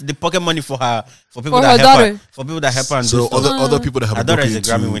work. That's the pocket money for her. For people For that her help daughter. her. For people that help her. And So do stuff. other people that have Her been daughter broken is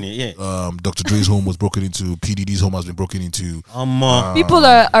a Grammy into, winner. Yeah. Dr. Dre's home was broken into. P Diddy's home has been broken into. People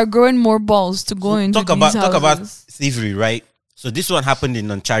are growing more balls to go into talk these about houses. thievery, right? So this one happened in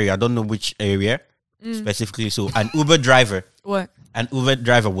Ontario. I don't know which area specifically. So an Uber driver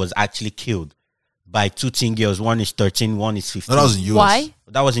was actually killed by 2 teen girls. One is 13, one is 15. No, that was in US. Why?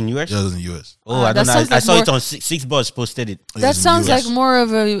 That was in US? Yeah, that was in US. Oh, I that don't know. sounds I like saw more- it on Six Boss posted it. Yeah, That it's in sounds US. like more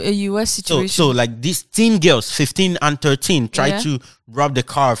of a US situation. So like these teen girls, 15 and 13, tried Yeah. to rob the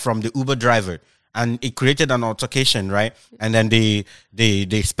car from the Uber driver, and it created an altercation, right? And then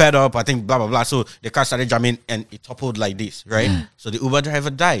they sped up, I think, blah blah blah. So the car started jamming and it toppled like this, right? So the Uber driver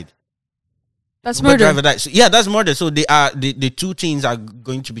died. That's Uber murder. driver died. So, yeah, that's murder. So they are the 2 teens are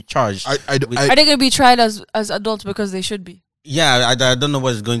going to be charged. I Are they going to be tried as adults because they should be? Yeah, I don't know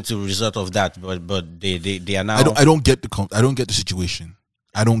what's going to result of that, but they are now. I don't get the situation.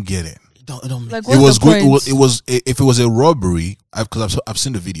 I don't get it. Don't Like, It what's was the good. point? It was if it was a robbery. Because I've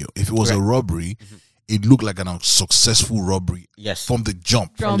seen the video. If it was a Right. robbery, it looked like a successful robbery. Yes. From the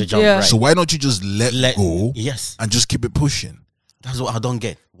jump. From the jump, yeah. right. So why don't you just let go? Yes. And just keep it pushing. That's what I don't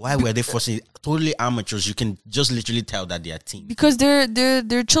get. Why were they forcing totally amateurs? You can just literally tell that they are teens. Because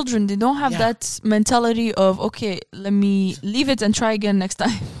they're children. They don't have Yeah. that mentality of, okay, let me leave it and try again next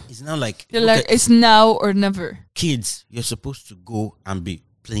time. It's not like, They're look like, at it's now or never. kids. You're supposed to go and be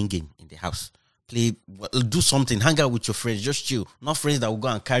playing game in the house. Do something. Hang out with your friends. Just chill. Not friends that will go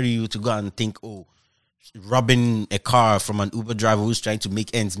and carry you to go and think, oh, robbing a car from an Uber driver who's trying to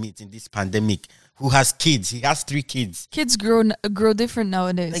make ends meet in this pandemic. Who has kids? He has 3 kids. Kids grow different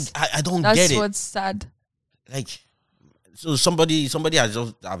nowadays. Like I don't That's get it. what's sad. Like, so somebody has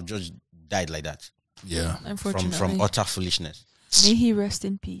just died like that Yeah. Unfortunately, from utter foolishness. may he rest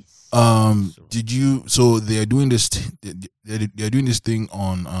in peace. Did you? So they are doing this. They're doing this thing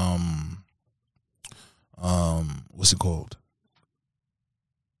on what's it called?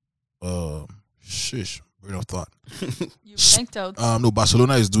 Shish, brain of thought. You blanked out. No,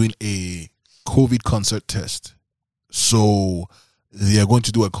 Barcelona is doing a COVID concert test. So they are going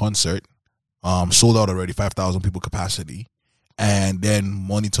to do a concert, sold out already, 5,000 people capacity, and then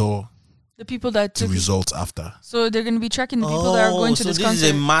monitor The people that the took it. results after. So they're going to be tracking the people that are going to so this this concert.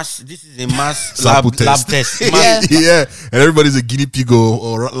 This is a mass Sample lab test. Yeah. Yeah, and everybody's a guinea pig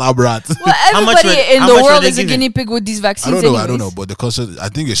or lab rat. Well, How much everybody were- in how the much were world they is a giving? guinea pig with these I vaccines. don't know. anyways. But the concert, I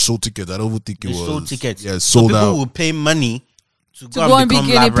think they sold tickets. I don't think it They was sold tickets. Yeah, So sold people out. will pay money to To go and be become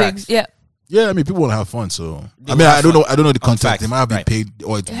guinea lab pigs. rats. Yeah. Yeah, I mean, people want to have fun. So They I mean, will have I don't know. fun. I don't know the On context. facts, They might have been right. paid,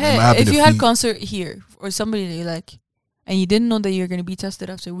 or they might Hey, have been if a you had fee. concert here or somebody that you like, and you didn't know that you're going to be tested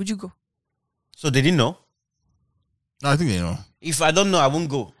after, would you go? So they didn't know. No, I think they know. If I don't know, I won't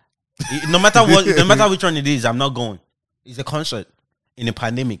go. No matter what, no matter which one it is, I'm not going. It's a concert in a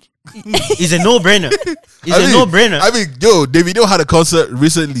pandemic. It's a no-brainer. It's a no-brainer. I mean, yo, Davido had a concert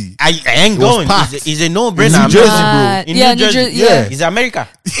recently. I ain't It was going. packed. It's a no-brainer. In New Jersey, bro. In Yeah, New Jersey. yeah. It's America.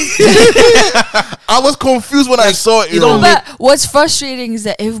 I was confused when I saw it. you yo. don't But what's frustrating is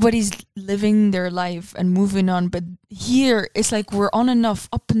that everybody's living their life and moving on. But here, it's like we're on and off,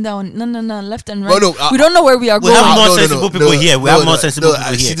 up and down, no, left and right. No, we don't know where we are we going. have more sensible people here. We have more sensible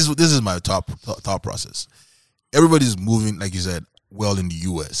people See, here. this is my thought process. Everybody's moving, like you said, well in the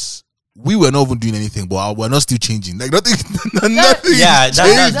US. We were not even doing anything, but we're not still changing. Like nothing, nothing. Yeah, is that's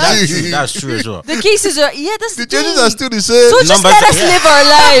changing. true. That's true as well. The cases are, that's The the changes thing. are still the same. So just Numbers let are- us yeah. live our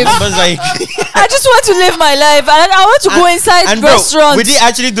life. But like, I just want to live my life. I want to go inside and bro, restaurants. we didn't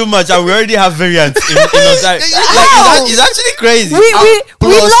actually do much, and we already have variants in Ontario. How? It's actually crazy. we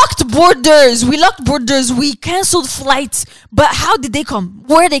plus- locked borders. We locked borders. We cancelled flights. But how did they come?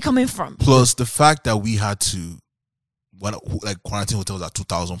 Where are they coming from? Plus the fact that we had to, like quarantine hotels at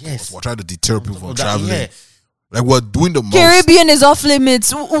 2,000. Yes. We're trying to deter people from that, traveling. yeah. Like we're doing the most. Caribbean is off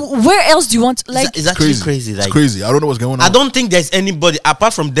limits. Where else do you want? Like, It's actually crazy. It's Like, crazy. I don't know what's going on. I don't think there's anybody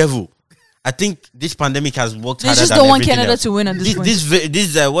apart from Devil. I think this pandemic has worked they harder just than don't want everything Canada else. to win at this point.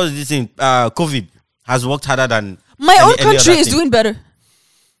 This what is this thing? COVID has worked harder than My any own other country is thing. doing better.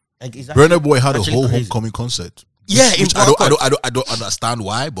 Like, it's Burna Boy had a actually whole crazy. homecoming concert. Yeah, Which in I Port don't understand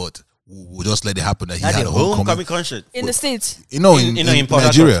why, but we'll just let it happen that he Had had a a homecoming. homecoming concert. In the States. In Port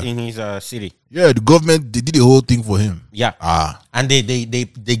Nigeria. Harcourt, in his city. Yeah, the government, they did the whole thing for him. Yeah. Ah. And they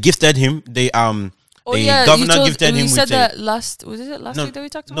gifted him. Oh the yeah, governor gifted him we said with that last. Was it last week that we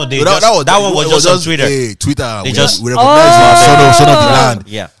talked about? No, they it? that one was just on Twitter. Hey, Twitter. They we, just- we recognize him, son of the land.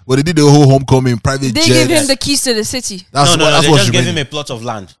 Yeah. But they did the whole homecoming, private They jet. gave him the keys to the city. That's No, that's they what just she gave meant. him a plot of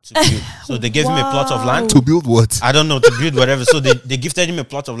land to build. So they gave him a plot of land. To build what? I don't know, to build whatever. So they gifted him a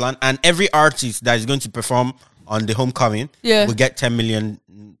plot of land, and every artist that is going to perform on the homecoming will get 10 million.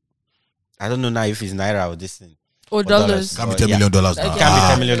 I don't know now if it's naira or this thing. Or dollars. Can't be $10 million now. Okay.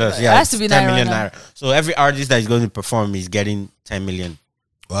 Can't be $10 million. Yeah, It has to be 10 naira million now. naira. So every artist that is going to perform is getting 10 million.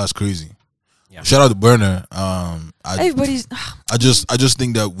 Well, that's crazy. Yeah. Shout out to Burner. Everybody's. I just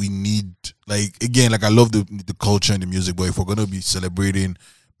think that we need, like, again, like, I love the culture and the music, but if we're gonna be celebrating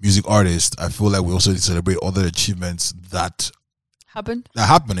music artists, I feel like we also need to celebrate other achievements that Happened.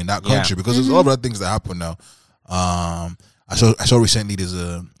 happen in that country, because there's a lot of other things that happen now. I saw recently there's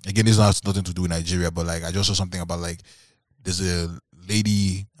again, this has nothing to do with Nigeria, but like I just saw something about like there's a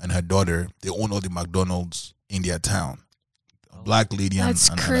lady and her daughter, they own all the McDonald's in their town. A black lady and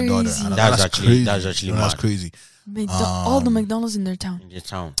her daughter. crazy. And That's actually that's mad. crazy. All the McDonald's in their town. In the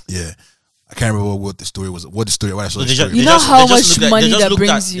town. Yeah. I can't remember what the story was. What I saw the So story. You know how much money that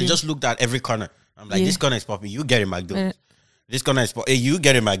brings you. They just looked at every corner. I'm like, Yeah. this corner is popping. You get a McDonald's. This corner is popping. Hey, you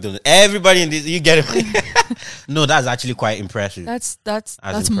get a McDonald's. Everybody in this, you get it. No, that's actually quite impressive. That's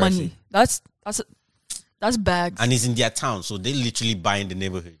impressive. money. That's bags. And it's in their town, so they literally buy in the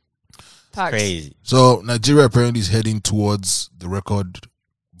neighborhood. Packs. Crazy. So Nigeria apparently is heading towards the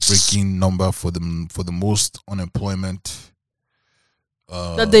record-breaking number for the most unemployment.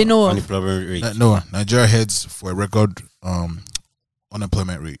 That they know of. Unemployment rate. No, Nigeria heads for a record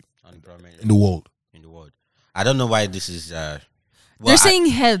unemployment rate Unemployment rate in the world. in the world. I don't know why this is. They're saying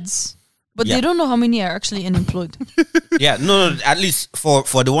heads, but Yeah. they don't know how many are actually unemployed. yeah, no. At least for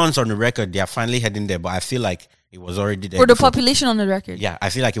the ones on the record, they are finally heading there. But I feel like it was already there For the before. population on the record. Yeah, I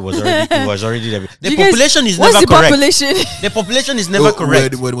feel like it was already there. The You guys- population is What's never the correct. population? The population is never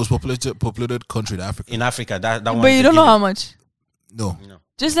correct We're the most populated country in Africa. in Africa. That one. But you don't know how much. No.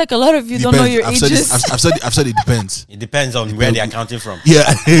 Just like a lot of you don't know your I've ages. I've said it depends. It depends on where they are counting from. Yeah.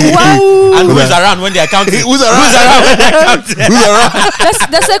 Wow. And who's around when they are counting. Who's around? when they are counting. Who's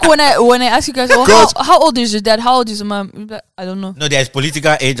around? That's like when I ask you guys, oh, how old is your dad? How old is your mom? You're like, I don't know. No, there's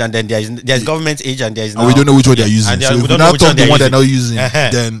political age and then there's government age and there's And we don't know which one they're using. And So we if we don't know now which talk one the they're one they're using. not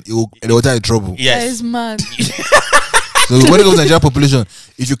using, then it will tell you trouble. That Yes. is mad. So when it comes to Nigeria population,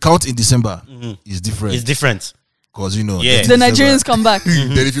 if you count in December, it's different. It's different. Because you know, Yeah. The Nigerians come back.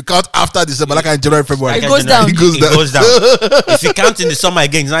 Then if you count after December, like in January, February, It goes down. It goes down. It goes down. If you count in the summer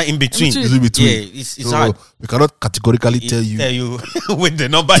again, it's not in between. In It's in between. Yeah, it's So hard. we cannot categorically tell you. Tell you when the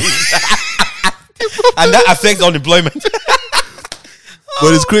number is. And that affects unemployment.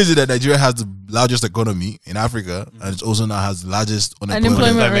 But it's crazy that Nigeria has the largest economy in Africa, and it also now has the largest unemployment.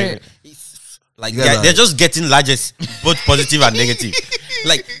 Unemployment rate. It's like Yeah, they're just getting largest, both positive and negative.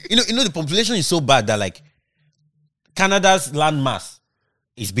 Like you know, the population is so bad that like Canada's land mass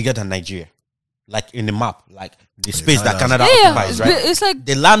is bigger than Nigeria. Like in the map, like the space that Canada Yeah, occupies, right? it's like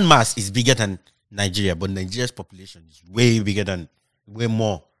The land mass is bigger than Nigeria, but Nigeria's population is way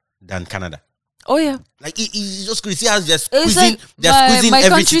more than Canada. oh yeah. Like it's just crazy. See how they're It's squeezing, like my every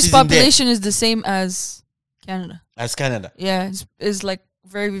country's citizen there population is the same as Canada. as Canada. Yeah, it's like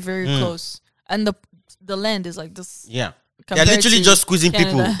very very close, and the land is like this. Yeah, they're compared literally to just squeezing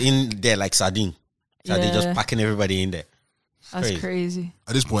Canada. people in there like sardine. So they're just Yeah. packing everybody in there. That's crazy.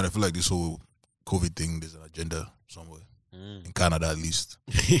 At this point, I feel like this whole COVID thing, there's an agenda somewhere in Canada, at least.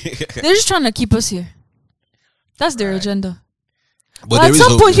 They're just trying to keep us here. That's their agenda. But At there is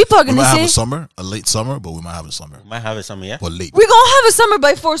some hope. point, people are We gonna might have say- a summer, a late summer, but we might have a summer, Might have a summer, yeah. but late. We're gonna have a summer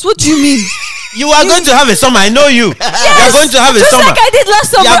by force. What do you mean? You are going to have a summer. I know you. You are going to have a Just summer. like I did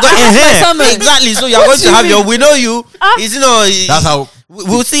last summer. You are I had my summer. Exactly. So you are What going do to you have your. mean? We know you. It's That's how.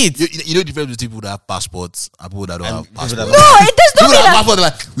 we'll see it. You know the difference between people that have passports and people that don't have people that passports. No, it does People not mean that have that. passports,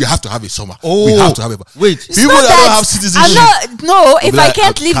 they're like, we have to have a summer. Oh, we have to have a. wait. People Not that don't have citizenship. I'm not. No, if Be I like,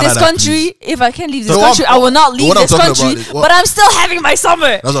 can't leave this Canada, country, if I can't leave this So country, I will not what leave I'm this talking country. about is- what- But I'm still having my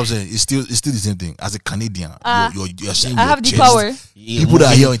summer. That's what I'm saying. It's still the same thing. As a Canadian, you're saying I your have the chest. power. People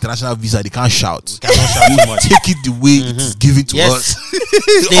that are here on international visa, they can't shout. Cannot shout too much. Take it the way it's given to Yes.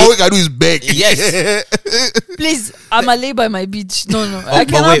 us. All we can do is beg. Yes. Please, I'm a lay by my beach. No, I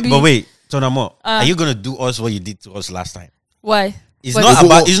cannot But wait, be. but wait, Tonamo, are you gonna do us what you did to us last time? Why? It's But- not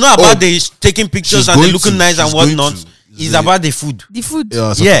about. It's not about Oh. the taking pictures She's and the going looking to. nice and She's going whatnot. to. It's about the food. the food.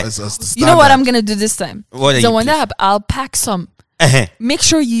 Yeah. Yeah. It's the You know what standard. I'm gonna do this time? What are So you when doing? that happens, I'll pack some. make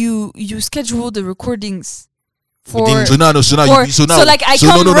sure you schedule the recordings. For so now like I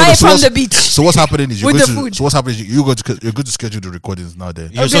come right from the beach. So what's happening is with the food. So what's happening is you're going to schedule the recordings now.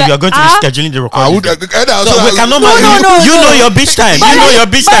 Then So you're going to be scheduling the recordings. No. You know your beach time. You know your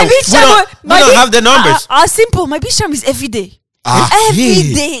beach time. We don't have the numbers. Simple. My beach time is every day.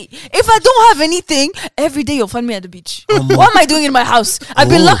 Every day. If I don't have anything, every day you'll find me at the beach. What am I doing in my house? I've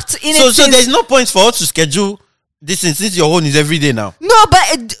been locked in it. So there's no point for us to schedule this since your own is every day now. No, but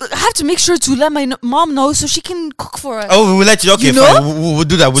I have to make sure to let my mom know so she can cook for us. Oh, we'll let you. Okay, fine. We'll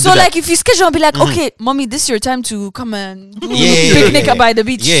do that. So like if you schedule, I'll be like, okay, mommy, this is your time to come and do picnic by the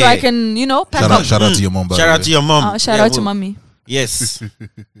beach, so I can, pack up. Shout out to your mom. Shout out to your mom. Shout out to mommy. Yes.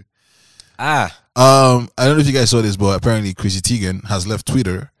 I don't know if you guys saw this, but apparently Chrissy Teigen has left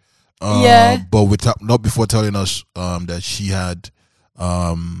Twitter. But not before telling us that she had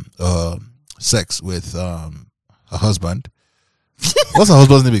sex with her husband. What's her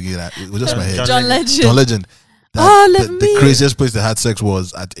husband's name again? It was just my head. John Legend. John Legend. The craziest place they had sex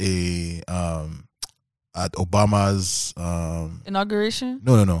was at at Obama's inauguration.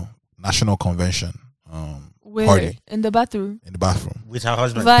 No, national convention. Where? Party in the bathroom. In the bathroom with her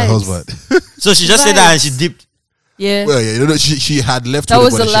husband. Vibes. Her husband. So she just said that and she dipped. Yeah. Well, yeah, she had left. That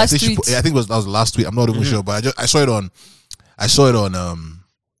was the last tweet. I think that was the last tweet. I'm not even sure, but I saw it on.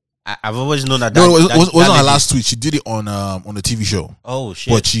 I've always known that. No, it wasn't her last tweet. She did it on the TV show. Oh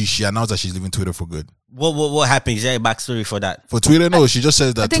shit! But she announced that she's leaving Twitter for good. What happened? Is there a backstory for that? For Twitter, no. She just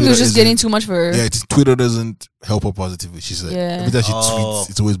says that I think Twitter it was just getting too much for her. Yeah, Twitter doesn't help her positively. She said every time she tweets,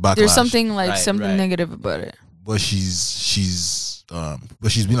 it's always backlash. There's something negative about it. But she's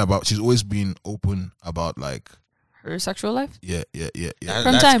always been open about like her sexual life. Yeah.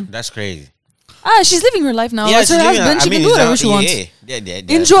 That's crazy. She's living her life now. It's her husband. She can do whatever she wants.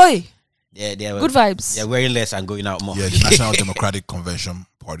 Enjoy. Yeah, good vibes. Yeah, wearing less and going out more. Yeah, the National Democratic Convention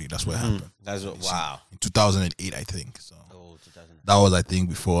party. That's what happened. Wow. In 2008, I think. So that was, I think,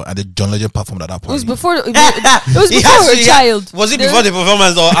 before, and the John Legend performed at that party. It was before. It was before her child. Was it before the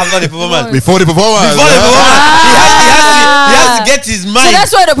performance or after the performance? Before the performance. He has to get his mind. So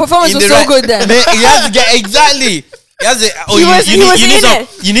that's why the performance was so good then. He has to get exactly.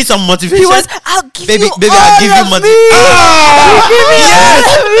 You need some motivation. He was, I'll give baby, you baby, all I'll give you motivation.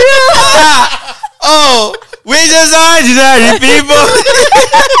 Oh, we just ordinary people.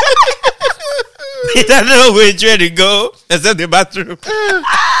 We don't know which way to go except the bathroom.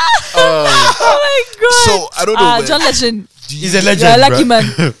 Oh my god! So I don't know. John Legend. He's a legend. You're a lucky man.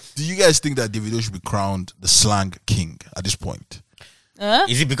 Do you guys think that Davido should be crowned the slang king at this point?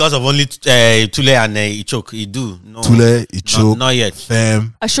 Is it because of only Tule and Ichok? You do no. Tule, Ichok, not yet.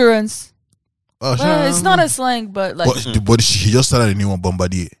 Fem. Assurance. It's not a slang, but like. But he just started a new one,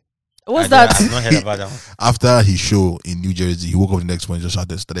 Bombardier. What's that? I've not heard about that one. After his show in New Jersey, he woke up the next morning and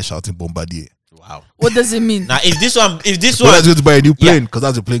just started shouting Bombardier. Wow. What does it mean? Now, if this one, that's going to buy a new plane because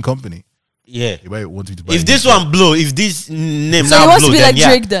that's a plane company. Yeah. He might want me to buy. If this one blow, if this name so now he wants blow, to be then like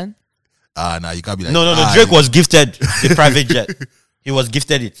Drake then. Nah, you can't be like. No. Drake was gifted the private jet. He was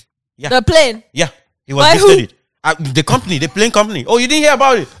gifted it. Yeah. The plane. Yeah. He was By gifted who? it. The company, the plane company. Oh, you didn't hear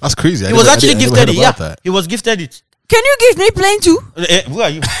about it? That's crazy. He was actually gifted it. Yeah. He was gifted it. Can you give me plane too? Who are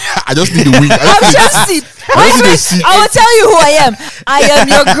you? I just need the wing. I'm Shamsi. I will tell you who I am. I am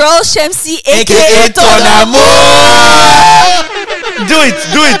your girl Shamsi, aka Tonamo. Do it.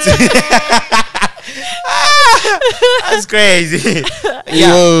 That's crazy.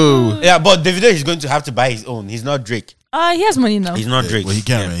 Yeah, but Davido is going to have to buy his own. He's not Drake. He has money now. He's not Drake. Well, he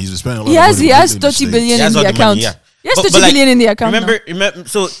can, man. He's spending a lot He of has. money. He has 30 billion in the account. Money, yeah. He has 30 billion in the account. Remember,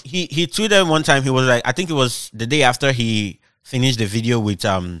 so he tweeted one time. He was like, I think it was the day after he finished the video with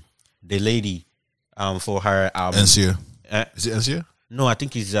the lady for her Ensia. Is it Ensia? No, I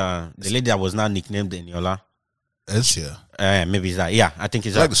think it's the lady that was now nicknamed Eniola. Ensia. Maybe it's that. Yeah, I think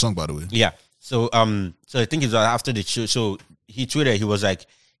it's I like the song, by the way. Yeah. So I think it's after the show. So he tweeted, he was like,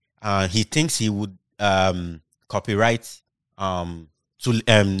 he thinks he would copyright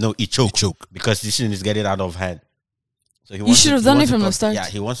Ichok because this thing is getting out of hand. So you should have done it from the start. Yeah,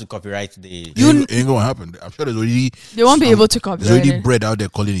 he wants to copyright the. It ain't gonna happen. I'm sure there's already. They won't be able to copyright. There's already bread out there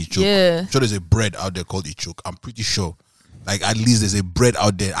calling Ichok. Yeah. I'm sure there's a bread out there called Ichok. I'm pretty sure. Like at least there's a bread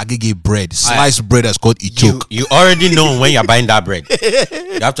out there. Agege bread, sliced bread that's called Ichok. You already know when you're buying that bread.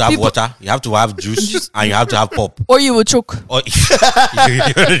 You have to have water. You have to have juice, and you have to have pop. Or you will choke. Or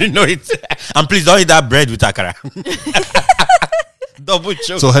you already know it. And please don't eat that bread with akara. Double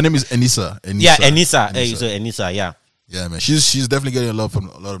choke. So her name is Enisa. Yeah, Enisa. So Enisa, yeah. Yeah, man. She's definitely getting a lot from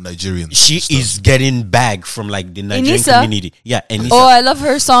a lot of Nigerians. She is getting bag from like the Nigerian community. Yeah, Enisa. Oh, I love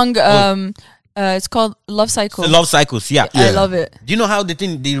her song. It's called Love Cycle. The Love Cycles, yeah. I love it. Do you know how the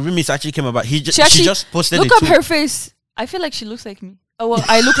remix actually came about? She actually just posted look it. Look up her face. I feel like she looks like me. Oh, well,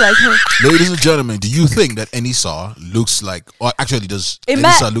 I look like her. Ladies and gentlemen, do you think that Enisa looks like, or actually does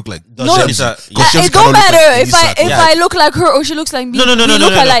Enisa look like? No, it don't matter if I look like her or she looks like me. No. We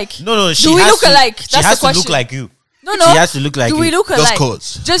look alike. No. Do we look alike? That's she has the question. to look like you. No. She has to look like you. Do we look alike?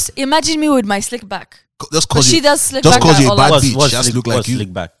 Just imagine me with my slick back. Just cause she does slick just back. Just cause you're a bad What's bitch. She has to look like you.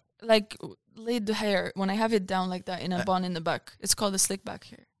 Slick back? Like laid the hair when I have it down like that in a bun in the back. It's called a slick back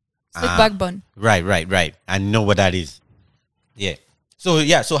hair. Slick back bun. Right. I know what that is. Yeah. So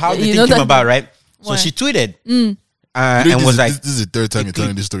how the thing came that about, right? Why? So she tweeted and was like, "This is the third time you're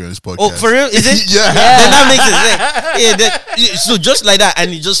telling this story on this podcast." "Oh, for real? Is it? Yeah. Then that makes sense. So just like that,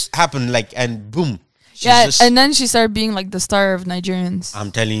 and it just happened, like, and boom. And then she started being like the star of Nigerians.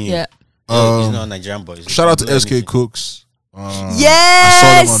 I'm telling you. Yeah. He's not Nigerian boys. Shout out to SK Cooks. Yes,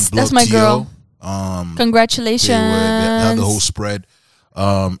 I saw them on Blog that's my girl. Congratulations. They had the whole spread.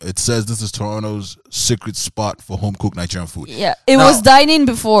 It says this is Toronto's secret spot for home cooked Nigerian food. Yeah, it was dining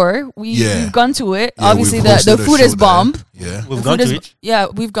before. We've gone to it. Yeah, obviously, the food is bomb. Yeah, we've gone to it. Yeah,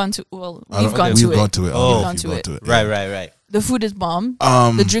 we've gone to. Well, we've gone to it. Oh, we've gone to it. Right. The food is bomb.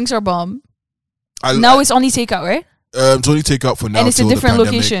 The drinks are bomb. Now it's only takeout, right? It's only takeout for now. And it's a different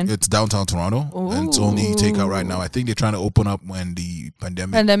location. It's downtown Toronto, and it's only takeout right now. I think they're trying to open up when the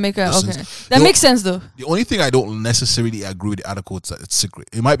pandemic. Okay, that makes sense though. The only thing I don't necessarily agree with the article is that it's secret.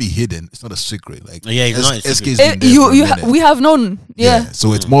 It might be hidden. It's not a secret. Like it's not a secret. SK's been there we have known. Yeah.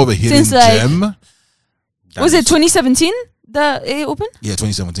 So it's more of a hidden gem. Was it 2017 that it opened? Yeah,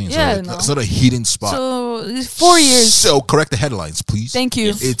 2017. Yeah, so it's not a hidden spot. So it's 4 years. So correct the headlines, please. Thank you.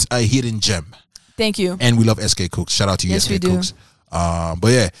 Yes. It's a hidden gem. Thank you. And we love SK Cooks. Shout out to you, yes, SK Cooks. But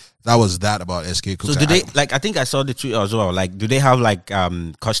yeah, that was that about SK Cooks. So do they I think I saw the tweet as well. Like, do they have like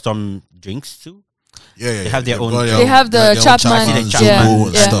custom drinks too? Yeah. They have their own. They have the Chapman, Zobo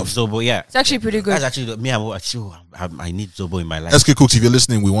and stuff. Zobo, yeah. It's actually pretty good. That's actually me. I need Zobo in my life. SK Cooks, if you're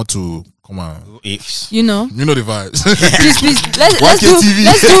listening, we want to come on. You know the vibes. please. Let's do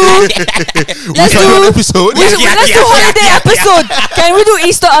holiday episode. Can we do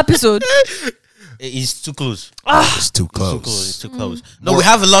Easter episode? It's too close. It's too close. It's too close. No, we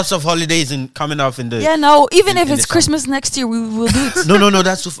have lots of holidays coming up in the. Yeah, no. Even if it's Christmas next year, we will do it. No.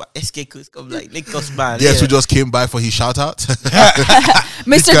 That's too far. SK Cooks come like Lagos man. Yes, we just came by for his shout out.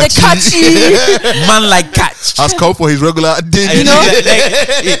 Mr. Dekachi. Man like catch. Has come for his regular day. You know,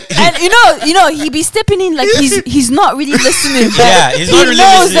 and you know, he be stepping in like he's not really listening. But he's not really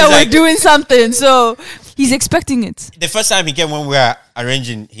knows listening. that we're doing something, so he's expecting it. The first time he came when we were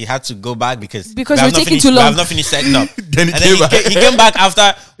arranging, he had to go back because we're taking too long. We have not finished setting up. Then he came back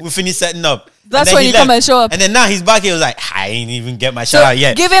after we finished setting up. That's when he come and show up. And then now he's back. He was like, I ain't even get my shout out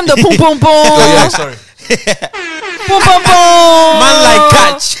yet. Give him the boom boom boom. Yeah, sorry. Boom boom boom. Man like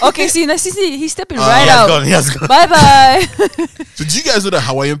catch. Okay, see, he's stepping right out. He has gone. Bye bye. So do you guys know that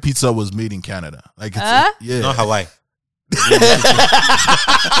Hawaiian pizza was made in Canada? Like, it's Not Hawaii.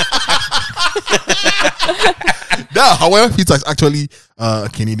 No, Hawaiian pizza is actually a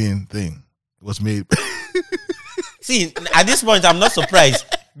Canadian thing. It was made. See, at this point, I'm not surprised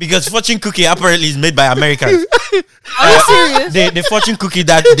because fortune cookie apparently is made by Americans. Are you serious? The fortune cookie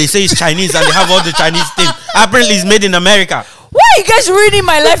that they say is Chinese and they have all the Chinese things apparently is made in America. Why are you guys ruining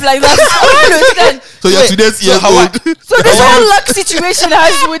my life like that? I don't understand. So you're today's years old. So this whole luck situation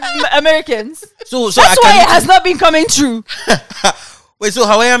has with Americans. So that's why it has not been coming true. Wait, so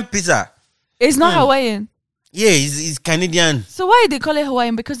Hawaiian pizza? It's not Hawaiian. Yeah, it's Canadian. So why they call it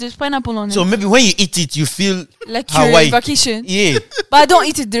Hawaiian? Because there's pineapple on it. So maybe when you eat it, you feel like you're Hawaii. on vacation. Yeah. But I don't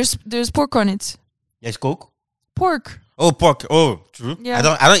eat it. There's pork on it. Yes, Coke? Pork. Oh, pork. Oh, true. Yeah.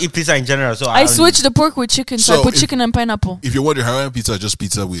 I don't eat pizza in general, so I switch the pork with chicken. So I put chicken and pineapple. If you want your Hawaiian pizza, just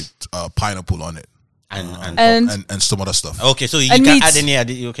pizza with pineapple on it. And some other stuff. Okay, so you can meat. add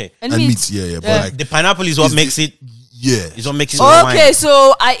any okay. And meat, yeah. But like the pineapple is what makes it. Yeah, is what makes it. Okay,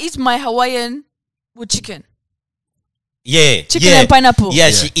 so I eat my Hawaiian with chicken. Yeah, chicken and pineapple.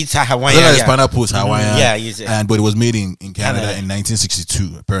 Yeah, she eats her Hawaiian. Yeah, pineapple is Hawaiian. Yeah, but it was made in Canada in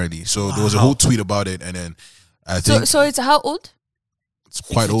 1962 apparently. So there was a whole tweet about it, and then I think so. It's how old? It's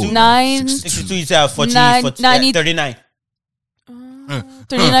quite old. 62 is 39.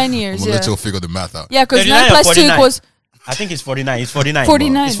 39 years. I'm gonna let you figure the math out. Yeah, because 9 plus 2 equals. I think it's 49. It's 49.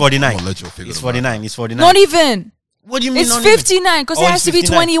 49. It's 49. I'm gonna let you figure it's 49. It's 49. Not even. What do you mean? It's 59 because it has to be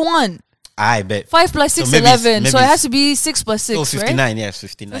 21. I bet 5 plus 6 11. So it has to be 6 plus 6. Oh, 59. Right? Yes,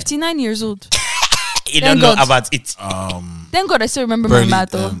 59. 59 years old. You don't know about it. Thank God I still remember my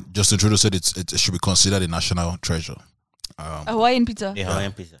math though. Justin Trudeau said it should be considered a national treasure. Hawaiian pizza.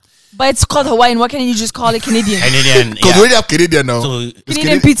 Hawaiian pizza. But it's called Hawaiian. Why can't you just call it Canadian? Canadian. Because we already have Canadian now. So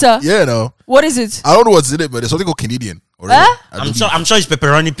Canadian pizza. Yeah, no. What is it? I don't know what's in it, but there's something called Canadian. Already. I'm sure it's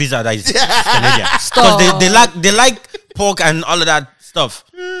pepperoni pizza that is Canadian. Stop. Because they like pork and all of that stuff.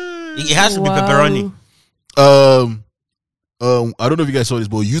 It has to be pepperoni. I don't know if you guys saw this,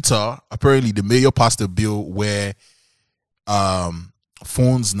 but Utah, apparently the mayor passed a bill where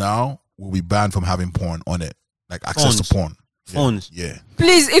phones now will be banned from having porn on it. Like access to porn. Phones. Yeah.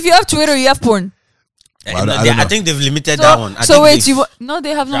 Please, if you have Twitter, you have porn. Well, I think they've limited that one. No, they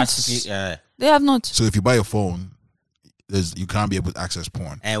have not. They have not. So if you buy a phone, you can't be able to access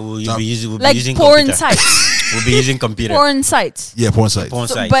porn. And we'll be using porn computer. sites. We'll be using computer. Porn sites. Yeah, porn sites.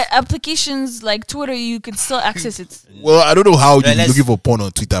 But applications like Twitter, you could still access it. Well, I don't know how you're looking for porn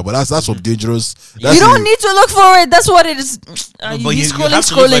on Twitter, but that's some dangerous. You don't need to look for it. That's what it is. You be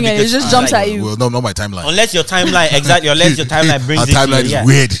scrolling, and it just jumps at you. Well, no, not my timeline. Unless your timeline brings it. Our timeline is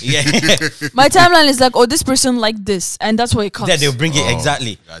weird. Yeah. My timeline is like, oh, this person liked this, and that's what it comes. Yeah, they'll bring it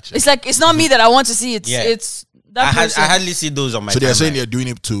exactly. Gotcha. It's like it's not me that I want to see it. Yeah. It's that person. I hardly see those on my. So they're timeline. saying they're doing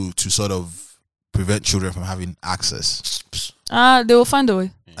it to sort of prevent children from having access. They will find a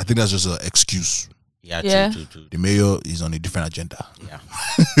way. I think that's just an excuse. Yeah. True. The mayor is on a different agenda. Yeah.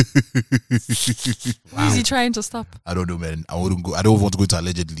 Who is he trying to stop? I don't know, man. I wouldn't go. I don't want to go to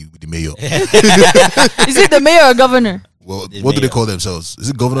allegedly with the mayor. Is it the mayor or governor? Well, what do they call themselves? Is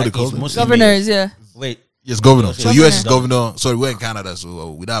it governor? They call them Governors. Yeah. Wait. Yes, governor. So Governor. US is governor. Sorry, we're in Canada,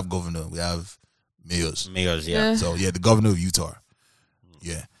 so we don't have governor. We have mayors. Yeah. So yeah, the governor of Utah.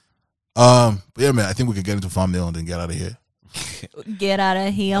 Yeah. But yeah, man. I think we could get into fan mail and then get out of here. Get out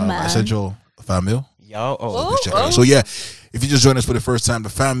of here, man. Essential fan mail. Yo. Let's check it out. So yeah, if you just joined us for the first time, the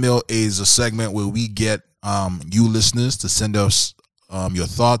fan mail is a segment where we get you listeners to send us your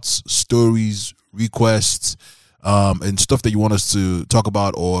thoughts, stories, requests, and stuff that you want us to talk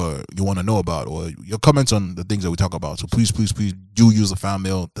about or you want to know about or your comments on the things that we talk about. So please do use the fan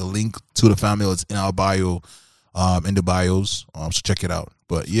mail. The link to the fan mail is in our bio, in the bios. So check it out.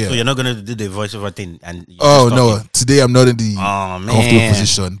 But yeah. So you're not gonna do the voiceover thing and no, today I'm not in the comfortable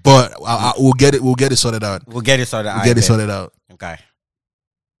position. But we'll get it. We'll get it sorted out. We'll get it sorted out. Okay.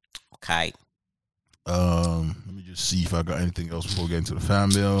 Let me just see if I got anything else before we get into the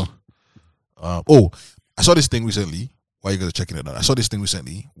fan mail. I saw this thing recently. Why are you guys checking it out? I saw this thing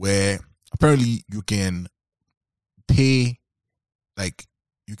recently where apparently you can pay, like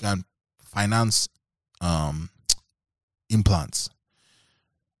you can finance implants.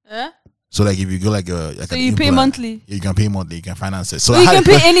 Yeah. So like if you go like so you pay monthly. You can pay monthly. You can finance it. So you can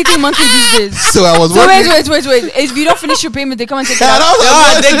pay anything monthly these days. So I was. So wait. If you don't finish your payment, they come and take it out.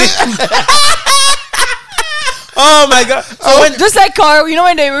 Oh my god! So just like car, you know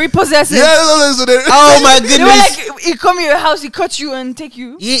when they repossess it. Yeah. Oh my goodness! You know, like he come to your house, he cut you and take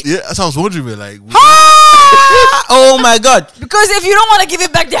you. Yeah. So I was wondering, like. Oh my god! Because if you don't want to give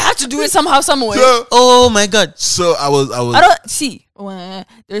it back, they have to do it somehow, some way. Oh my god! So I was. I don't see.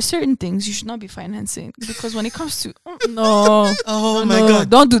 There are certain things you should not be financing because when it comes to oh my god,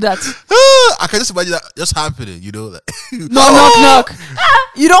 don't do that. I can just imagine that just happening, you know. Like, knock.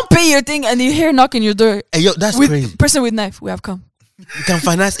 You don't pay your thing and you hear knocking your door. Hey, yo, that's crazy. Person with knife, we have come. You can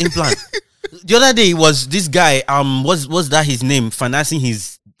finance implant. The other day was this guy. What's that his name? Financing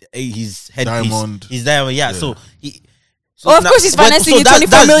his head diamond. His diamond. Yeah. So of course he's financing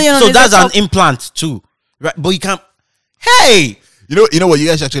 25 million. So that's an implant too, right? But you can't. Hey. You know what? You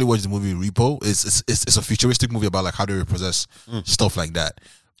guys actually watched the movie Repo. It's a futuristic movie about like how they repossess stuff like that.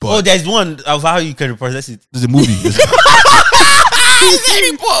 But there's one of how you can repossess it. There's a movie. You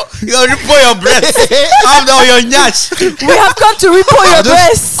repo your breast. I'm on your nyash. We have come to repo your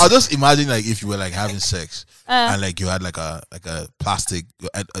breast. I'll just imagine like if you were like having sex and like you had like a plastic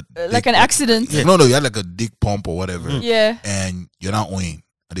like an accident. No, you had like a dick pump or whatever. Yeah. And you're not owing.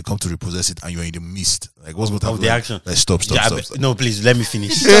 And they come to repossess it, and you're in the midst. Like, what's going to happen? The action. Like, stop. No, please, let me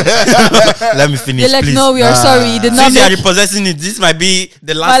finish. Let me finish. They're like, please. no, we are sorry. You did not Since you're repossessing it, this might be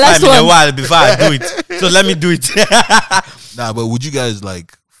the last time in a while before I do it. So let me do it. But would you guys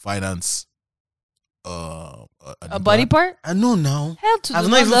like finance a body part? I know now. Hell to I've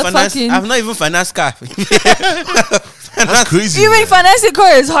not even financed car. That's crazy. Even financing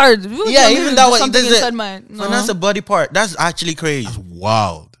car is hard. Yeah, even that one. Something inside my finance a body part. That's actually crazy. That's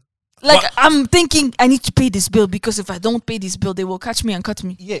wild. Like I'm thinking I need to pay this bill because if I don't pay this bill, they will catch me and cut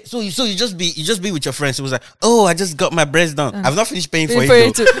me. Yeah, so you just be with your friends. It was like, oh, I just got my breast done. I've not finished paying for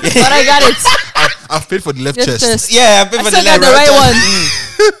it Too. But I got it. I've paid for the left chest. Yeah, I paid for the got left the right one.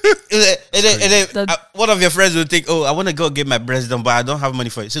 and then one of your friends will think, oh, I want to go get my breast done, but I don't have money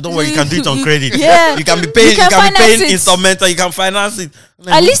for it. So don't worry, you can do it on credit. Yeah, you can be paying. You can be paying installmental. You can finance it.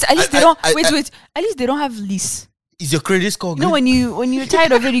 At least they don't. Wait. At least they don't have lease. Is your credit score good? No, when you're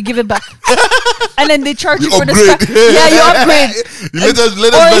tired of it, you give it back, and then they charge you for the upgrade. Yeah, you upgrade. Let us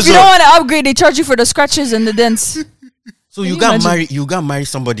or if you don't want to upgrade, they charge you for the scratches and the dents. So you got married. You got marry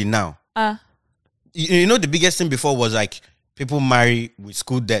somebody now. You know the biggest thing before was like people marry with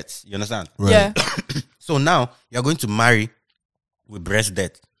school debts. You understand? Right. Yeah. So now you're going to marry with breast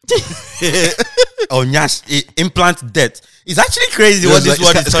debt. Or implant debt. It's actually crazy what this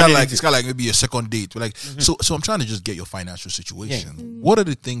word is turning into. It's kind of like maybe a second date. We're like, so I'm trying to just get your financial situation. Yeah. What are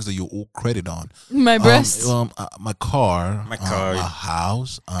the things that you owe credit on? My breast. My car. My car. My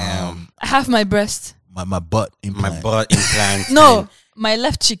house. Half my breast. My butt implant. My butt implant. No, my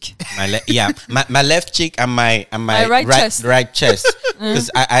left cheek. My left cheek and my right chest.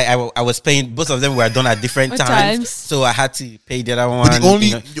 Because I was paying, both of them were done at different times, so I had to pay the other one. But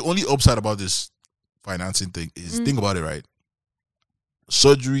the only upside about this financing thing is, think about it, right?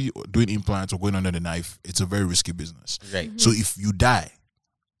 Surgery or doing implants or going under the knife, it's a very risky business. Right. So if you die,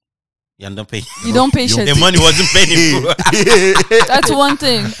 you don't pay. You don't pay shit. The money wasn't paid in full. That's one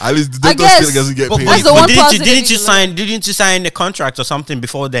thing. At least the doctor still doesn't get paid. That's the one positive. Didn't you sign a contract or something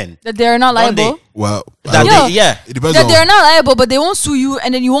before then? That they are not liable. Well, it depends. That they are not liable, but they won't sue you,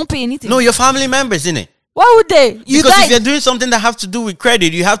 and then you won't pay anything. No, your family members, innit? Why would they? Because if you're doing something that have to do with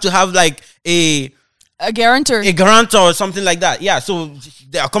credit, you have to have like a guarantor, or something like that. Yeah, so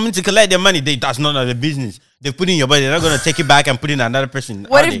they are coming to collect their money. That's none of their business. They put in your body. They're not going to take it back and put in another person.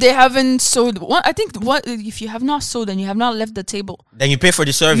 What if they haven't sold? I think if you have not sold and you have not left the table, then you pay for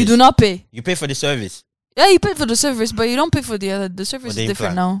the service. You do not pay. You pay for the service. Yeah, you pay for the service, but you don't pay for the other. The service is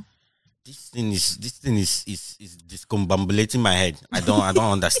different now. This thing is discombobulating my head. I don't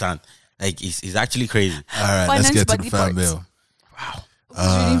understand. Like it's actually crazy. All right, let's get to the fan mail. Wow.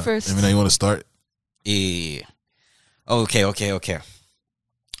 Who's reading first? Let me know. You want to start? Okay.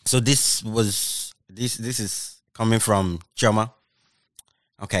 So this is coming from Choma.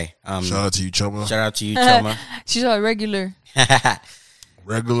 Okay. Shout out to you, Choma. Shout out to you, Choma. She's a regular.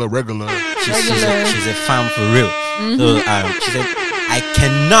 Regular. She's a fan for real. Mm-hmm. So she said, I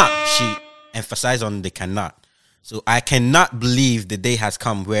cannot. She emphasized on the cannot. So I cannot believe the day has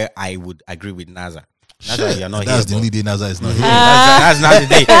come where I would agree with NASA. NASA, you're not that's here. The only day NASA is not here. That's not the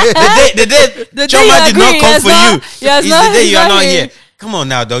day. The day Choma did not come for you. Yeah, it's the day you're not here. Come on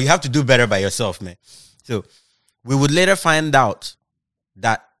now, though. You have to do better by yourself, man. So we would later find out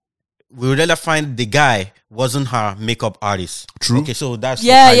that the guy wasn't her makeup artist. True. Okay, so that's it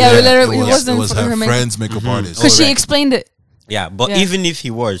was her friend's makeup artist. Because she explained it. Yeah, but even if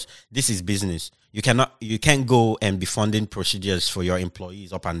he was, this is business. You can't go and be funding procedures for your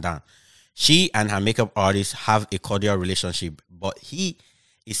employees up and down. She and her makeup artist have a cordial relationship, but he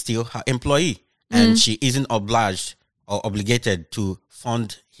is still her employee, and she isn't obliged or obligated to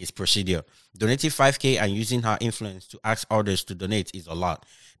fund his procedure. Donating $5,000 and using her influence to ask others to donate is a lot.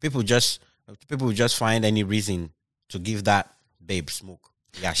 People just find any reason to give that babe smoke.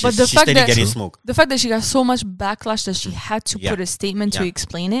 Yeah, she's steady getting smoke. The fact that she got so much backlash that she had to put a statement to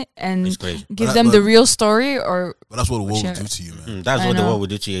explain it and give them the real story, but that's what the world will do to you, man. That's what the world will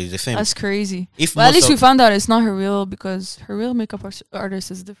do to you. Is the same. That's crazy. But at least we found out it's not her real, because her real makeup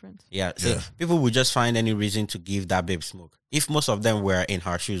artist is different. Yeah, so people would just find any reason to give that babe smoke. If most of them were in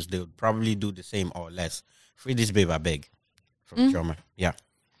her shoes, they would probably do the same or less. Free this babe, I beg. From Choma. Yeah.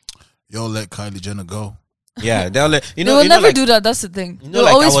 Y'all let Kylie Jenner go. Yeah, they'll let they will never do that. That's the thing. They'll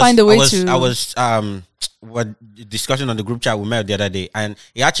always find a way to. I was discussion on the group chat we met the other day, and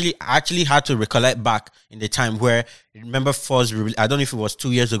he actually had to recollect back in the time where, remember Forbes, I don't know if it was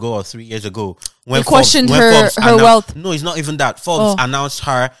 2 years ago or 3 years ago, when they questioned her wealth. No, it's not even that. Forbes announced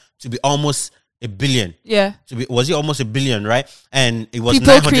her to be almost $1 billion. Yeah. Was it almost $1 billion, right? And it was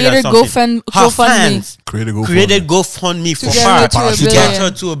people created GoFundMe. Created GoFundMe for her to get her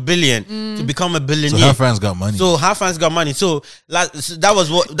to $1 billion, to become a billionaire. So her fans got money. So that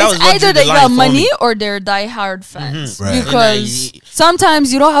was what either they got money or they're diehard fans. Right. Because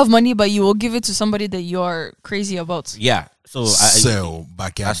sometimes you don't have money, but you will give it to somebody that you are crazy about. Yeah. So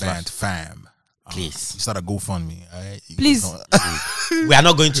backyard band fam. Please. You start a GoFundMe. Right? Please. We are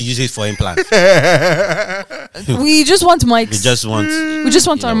not going to use it for implants. We just want mics. We just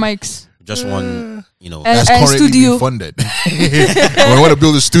want our mics. just one, you know. And- That's and currently studio. being funded. We want to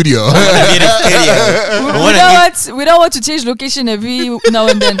build a studio. We don't want to change location every now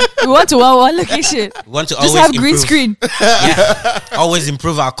and then. We want to one location. We want to Just always have green improve. screen. Yeah. Always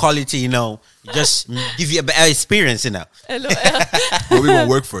improve our quality, you know. Just give you a better experience, you know. Hello. But we gonna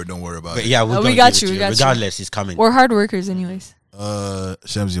work for it. Don't worry about But it. yeah, we gonna got give it you, to we got you. Regardless, it's coming. We're hard workers, anyways.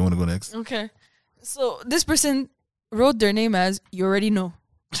 Shams, you want to go next? Okay. So this person wrote their name as you already know.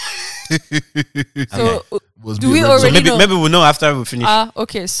 So Was do me we a red So already zone. maybe know? maybe we'll know after we finish.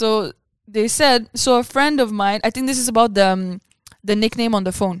 Okay. So they said, so a friend of mine, I think this is about the nickname on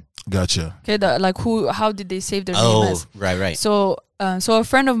the phone. Gotcha. Okay, how did they save their name Oh, as? right. So a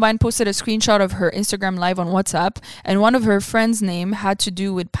friend of mine posted a screenshot of her Instagram live on WhatsApp, and one of her friends' name had to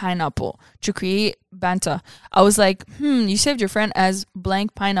do with pineapple to create Banta. I was like, you saved your friend as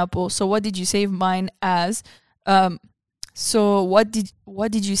blank pineapple. So what did you save mine as? So what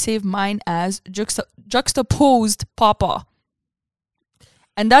did you save mine as? Juxtaposed Paw Paw.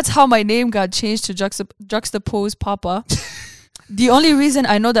 And that's how my name got changed to Juxtaposed Paw Paw. The only reason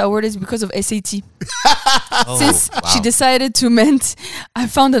I know that word is because of SAT. Oh, Since wow. she decided to mint, I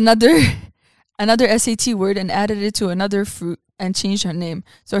found another SAT word and added it to another fruit and changed her name.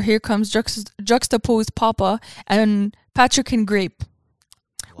 So here comes Juxtaposed Paw Paw and Patrick and Grape.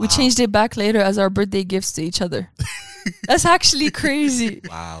 We Wow. changed it back later as our birthday gifts to each other. That's actually crazy.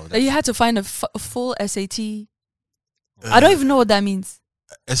 Wow. That you had to find a full SAT. I don't even know what that means.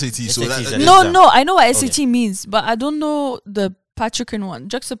 SAT. So SAT is that a- No, I know what Okay. SAT means, but I don't know the Patrickan one.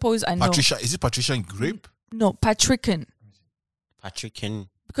 Juxtapose, I know. Patricia. Is it Patricia and Grape? No, Patrickan. Patrick and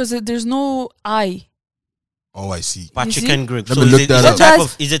Because there's no I. Oh, I see. Patrick see? and grape. Let So me look that up.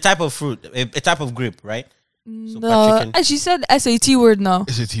 it's a type of fruit, a type of grape, right? No, Patrickan. and she said SAT word now.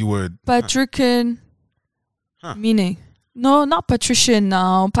 SAT word. Patrickan. Huh. Meaning. No, not patrician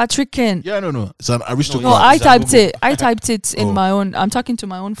now. Patrickan. Yeah, I don't know. It's an aristocrat. No, Yeah, I it's typed Google. it. I typed it in Oh. my own. I'm talking to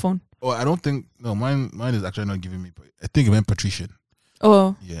my own phone. Oh, I don't think. No, mine is actually not giving me. I think it meant patrician.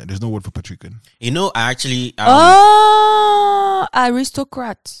 Oh. Yeah, there's no word for patrician. You know, I actually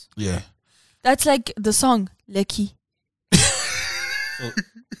Aristocrat. Yeah. That's like the song Lecky. so,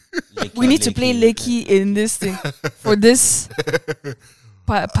 We need to play Lecky in this thing for this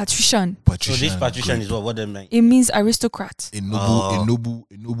patrician. So Patrician. this patrician grape. is what they mean. It means aristocrat. A noble, Oh.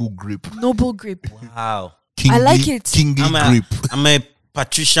 a noble grape. Noble grape. Wow. Kingly, I like it. Kingly I'm a, grape. I'm a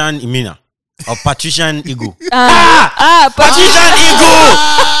patrician Imina or patrician Eagle. Patrician.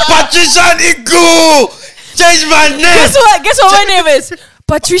 Patrician Eagle. Change my name. Guess what my name is?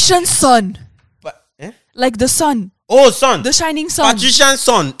 Patrician son. Like the sun. Oh, son. The shining sun. Patrician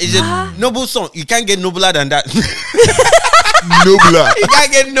son is a noble son. You can't get nobler than that. Nobler. You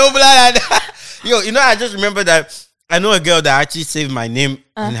can't get nobler than that. Yo, you know, I just remember that I know a girl that actually saved my name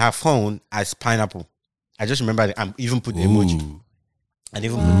in her phone as pineapple. I just remember that I even put the emoji. Ooh. I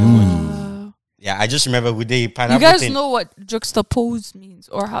even put the emoji. Yeah, I just remember with the You pineapple guys thing. know what juxtapose means,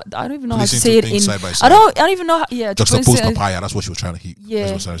 or how? I don't even know how to Placing say two it things in. side by side. I don't even know. How, yeah, to Juxtaposed place it- papaya. That's what she was trying to hit. Yeah.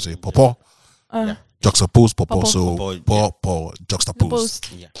 That's what I was trying to say. Paw Uh, Juxtaposed paw paw. Paw-paw. So Paw-paw, paw juxtaposed.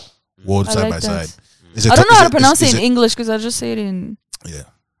 post. Yeah. Word I side like by that. side. Is it I don't know how to is pronounce is it in English because I just say it in Yeah.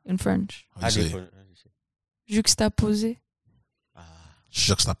 French. How do you say it? Juxtaposer.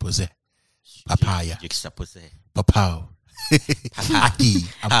 Juxtaposed. Papaya. Juxtaposed. Papow. Aki.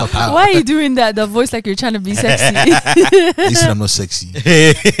 I'm papow. Why are you doing that? The voice like you're trying to be sexy. Listen, I'm not sexy.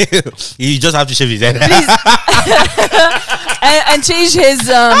 You just have to shave his head. and change his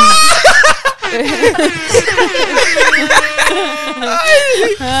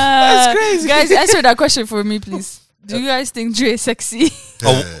That's crazy. Guys, answer that question for me, please. Do you guys think Dre is sexy?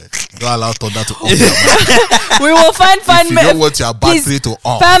 Don't allow Thunder to off your mic. We will find If you mail. don't want your battery to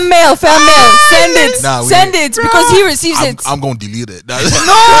off, Fan mail. Send it. Nah, we- Send it because he receives it. I'm going to delete it. No,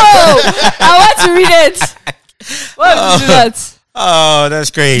 I want to read it. Why would you do that? Oh,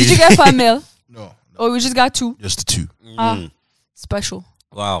 that's crazy. Did you get fan mail? No, Or we just got two? just the two. Special.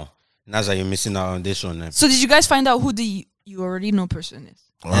 Wow. That's how you're missing out on this one. So did you guys find out who the you already know person is?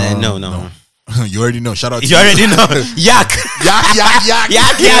 No. You already know. Shout out to You already know. Yak.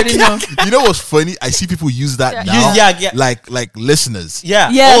 You already know. You know what's funny? I see people use that Yeah. now. Use yak, yeah. Like listeners. Yeah.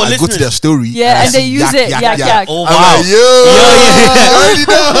 Yeah. Oh, I go to listeners. their story. Yeah, and I they see use it. Yak. Oh, I'm wow. like, yo, you already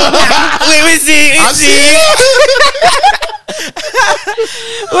know. Wait, we see. I see.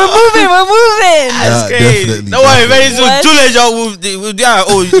 We're moving. Yeah, Crazy. definitely. Don't worry, very soon. What? Too late, we'll do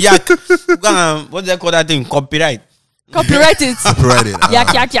our yak. What do they call that thing? Copyright. Copyright it. Copyright it.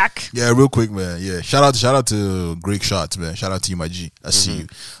 Yak. Yeah, real quick, man. Yeah, shout out to Great Shots, man. Shout out to you, my G. I see you.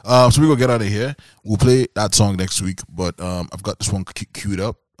 So we gonna get out of here. We'll play that song next week, but I've got this one queued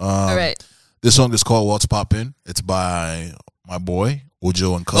up. All right. This song is called What's Poppin'. It's by my boy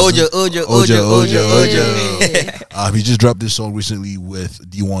Ojo and cousin. Ojo. He just dropped this song recently with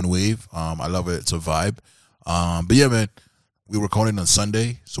D1 Wave. I love it. It's a vibe. But yeah, man, we're recording on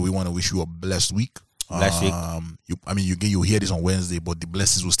Sunday, so we want to wish you a blessed week. Blessed week. You hear this on Wednesday, but the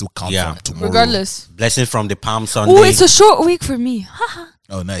blessings will still come from tomorrow. Regardless. Blessings from the Palm Sunday. Oh, it's a short week for me.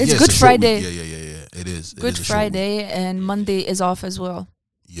 Oh, nice. It's yeah, Good a short Friday. week. Yeah. It is. Good Friday, and Monday is off as well.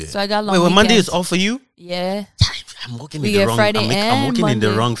 Yeah. So I got long Wait, when Monday weekends. is off for you? Yeah. I'm working We in the get wrong. Friday I'm and working in the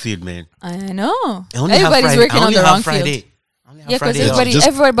Monday. wrong field, man. I know. I only have Everybody's Friday. working I on only the have wrong Friday. field. I only have Yeah, because Friday off.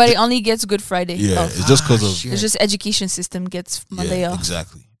 everybody only gets Good Friday Yeah, off. it's just because of shit. It's just education system gets Monday off.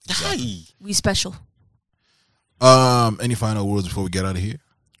 Exactly. Hi. We special. Any final words before we get out of here?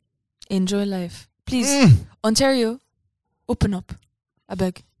 Enjoy life. Please, Ontario, open up. I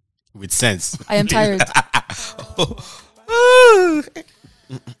beg. With sense. I am tired.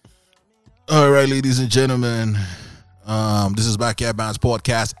 All right, ladies and gentlemen. This is Backyard Bands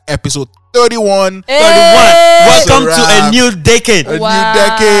Podcast, episode 31. 31. Welcome It's a to a wrap. new decade. A Wow. new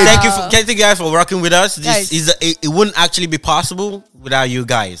decade. Thank you guys for working with us. Guys. It wouldn't actually be possible without you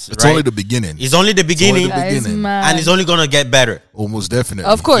guys. It's right? only the beginning. It's only the beginning, It's only the Guys, beginning. man. and it's only gonna get better. Almost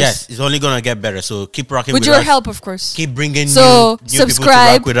definitely. Of course. Yes, it's only gonna get better. So keep rocking With with your us. help, of course. Keep bringing So, new people to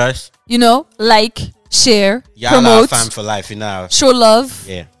subscribe. rock with us. You know, like, share, Yeah, our promote, fan for life. You know. show love,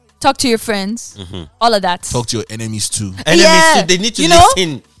 Yeah. talk to your friends, all of that. Talk to your enemies too. Enemies, Yeah. too, they need to You know?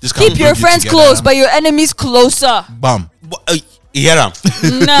 listen. This kind Keep of your bring you friends together. close, but your enemies closer. Bam. You hear them?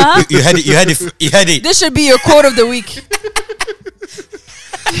 Nah. You heard it. You heard it. You heard it. This should be your quote of the week.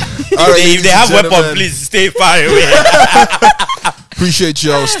 All right, If ladies they and have gentlemen, weapons, please stay far away. Appreciate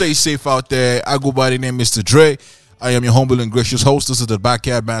y'all. Stay safe out there. I go by the name Mr. Dre. I am your humble and gracious host. This is the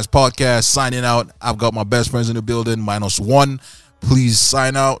Backyard Bands Podcast. Signing out. I've got my best friends in the building, -1. Please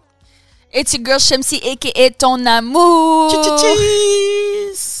sign out. It's your girl Shamsi, aka Ton Amour.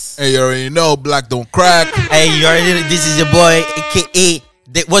 Cheese. Hey, you already know, black don't crack. Hey, you already know, this is your boy, aka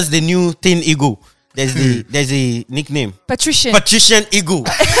what's the new thing Eagle? There's a nickname. Patrician. Patrician Eagle.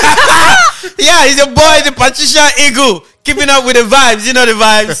 Yeah, he's your boy, the Patrician Eagle. Keeping up with the vibes, you know the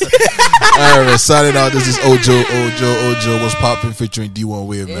vibes. All right, signing out. This is Ojo. What's poppin' featuring D1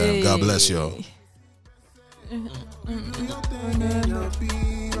 Wave, man. God bless y'all.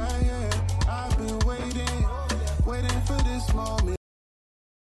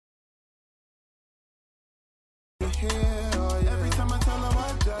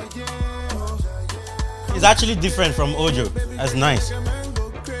 It's actually different from Ojo. That's nice.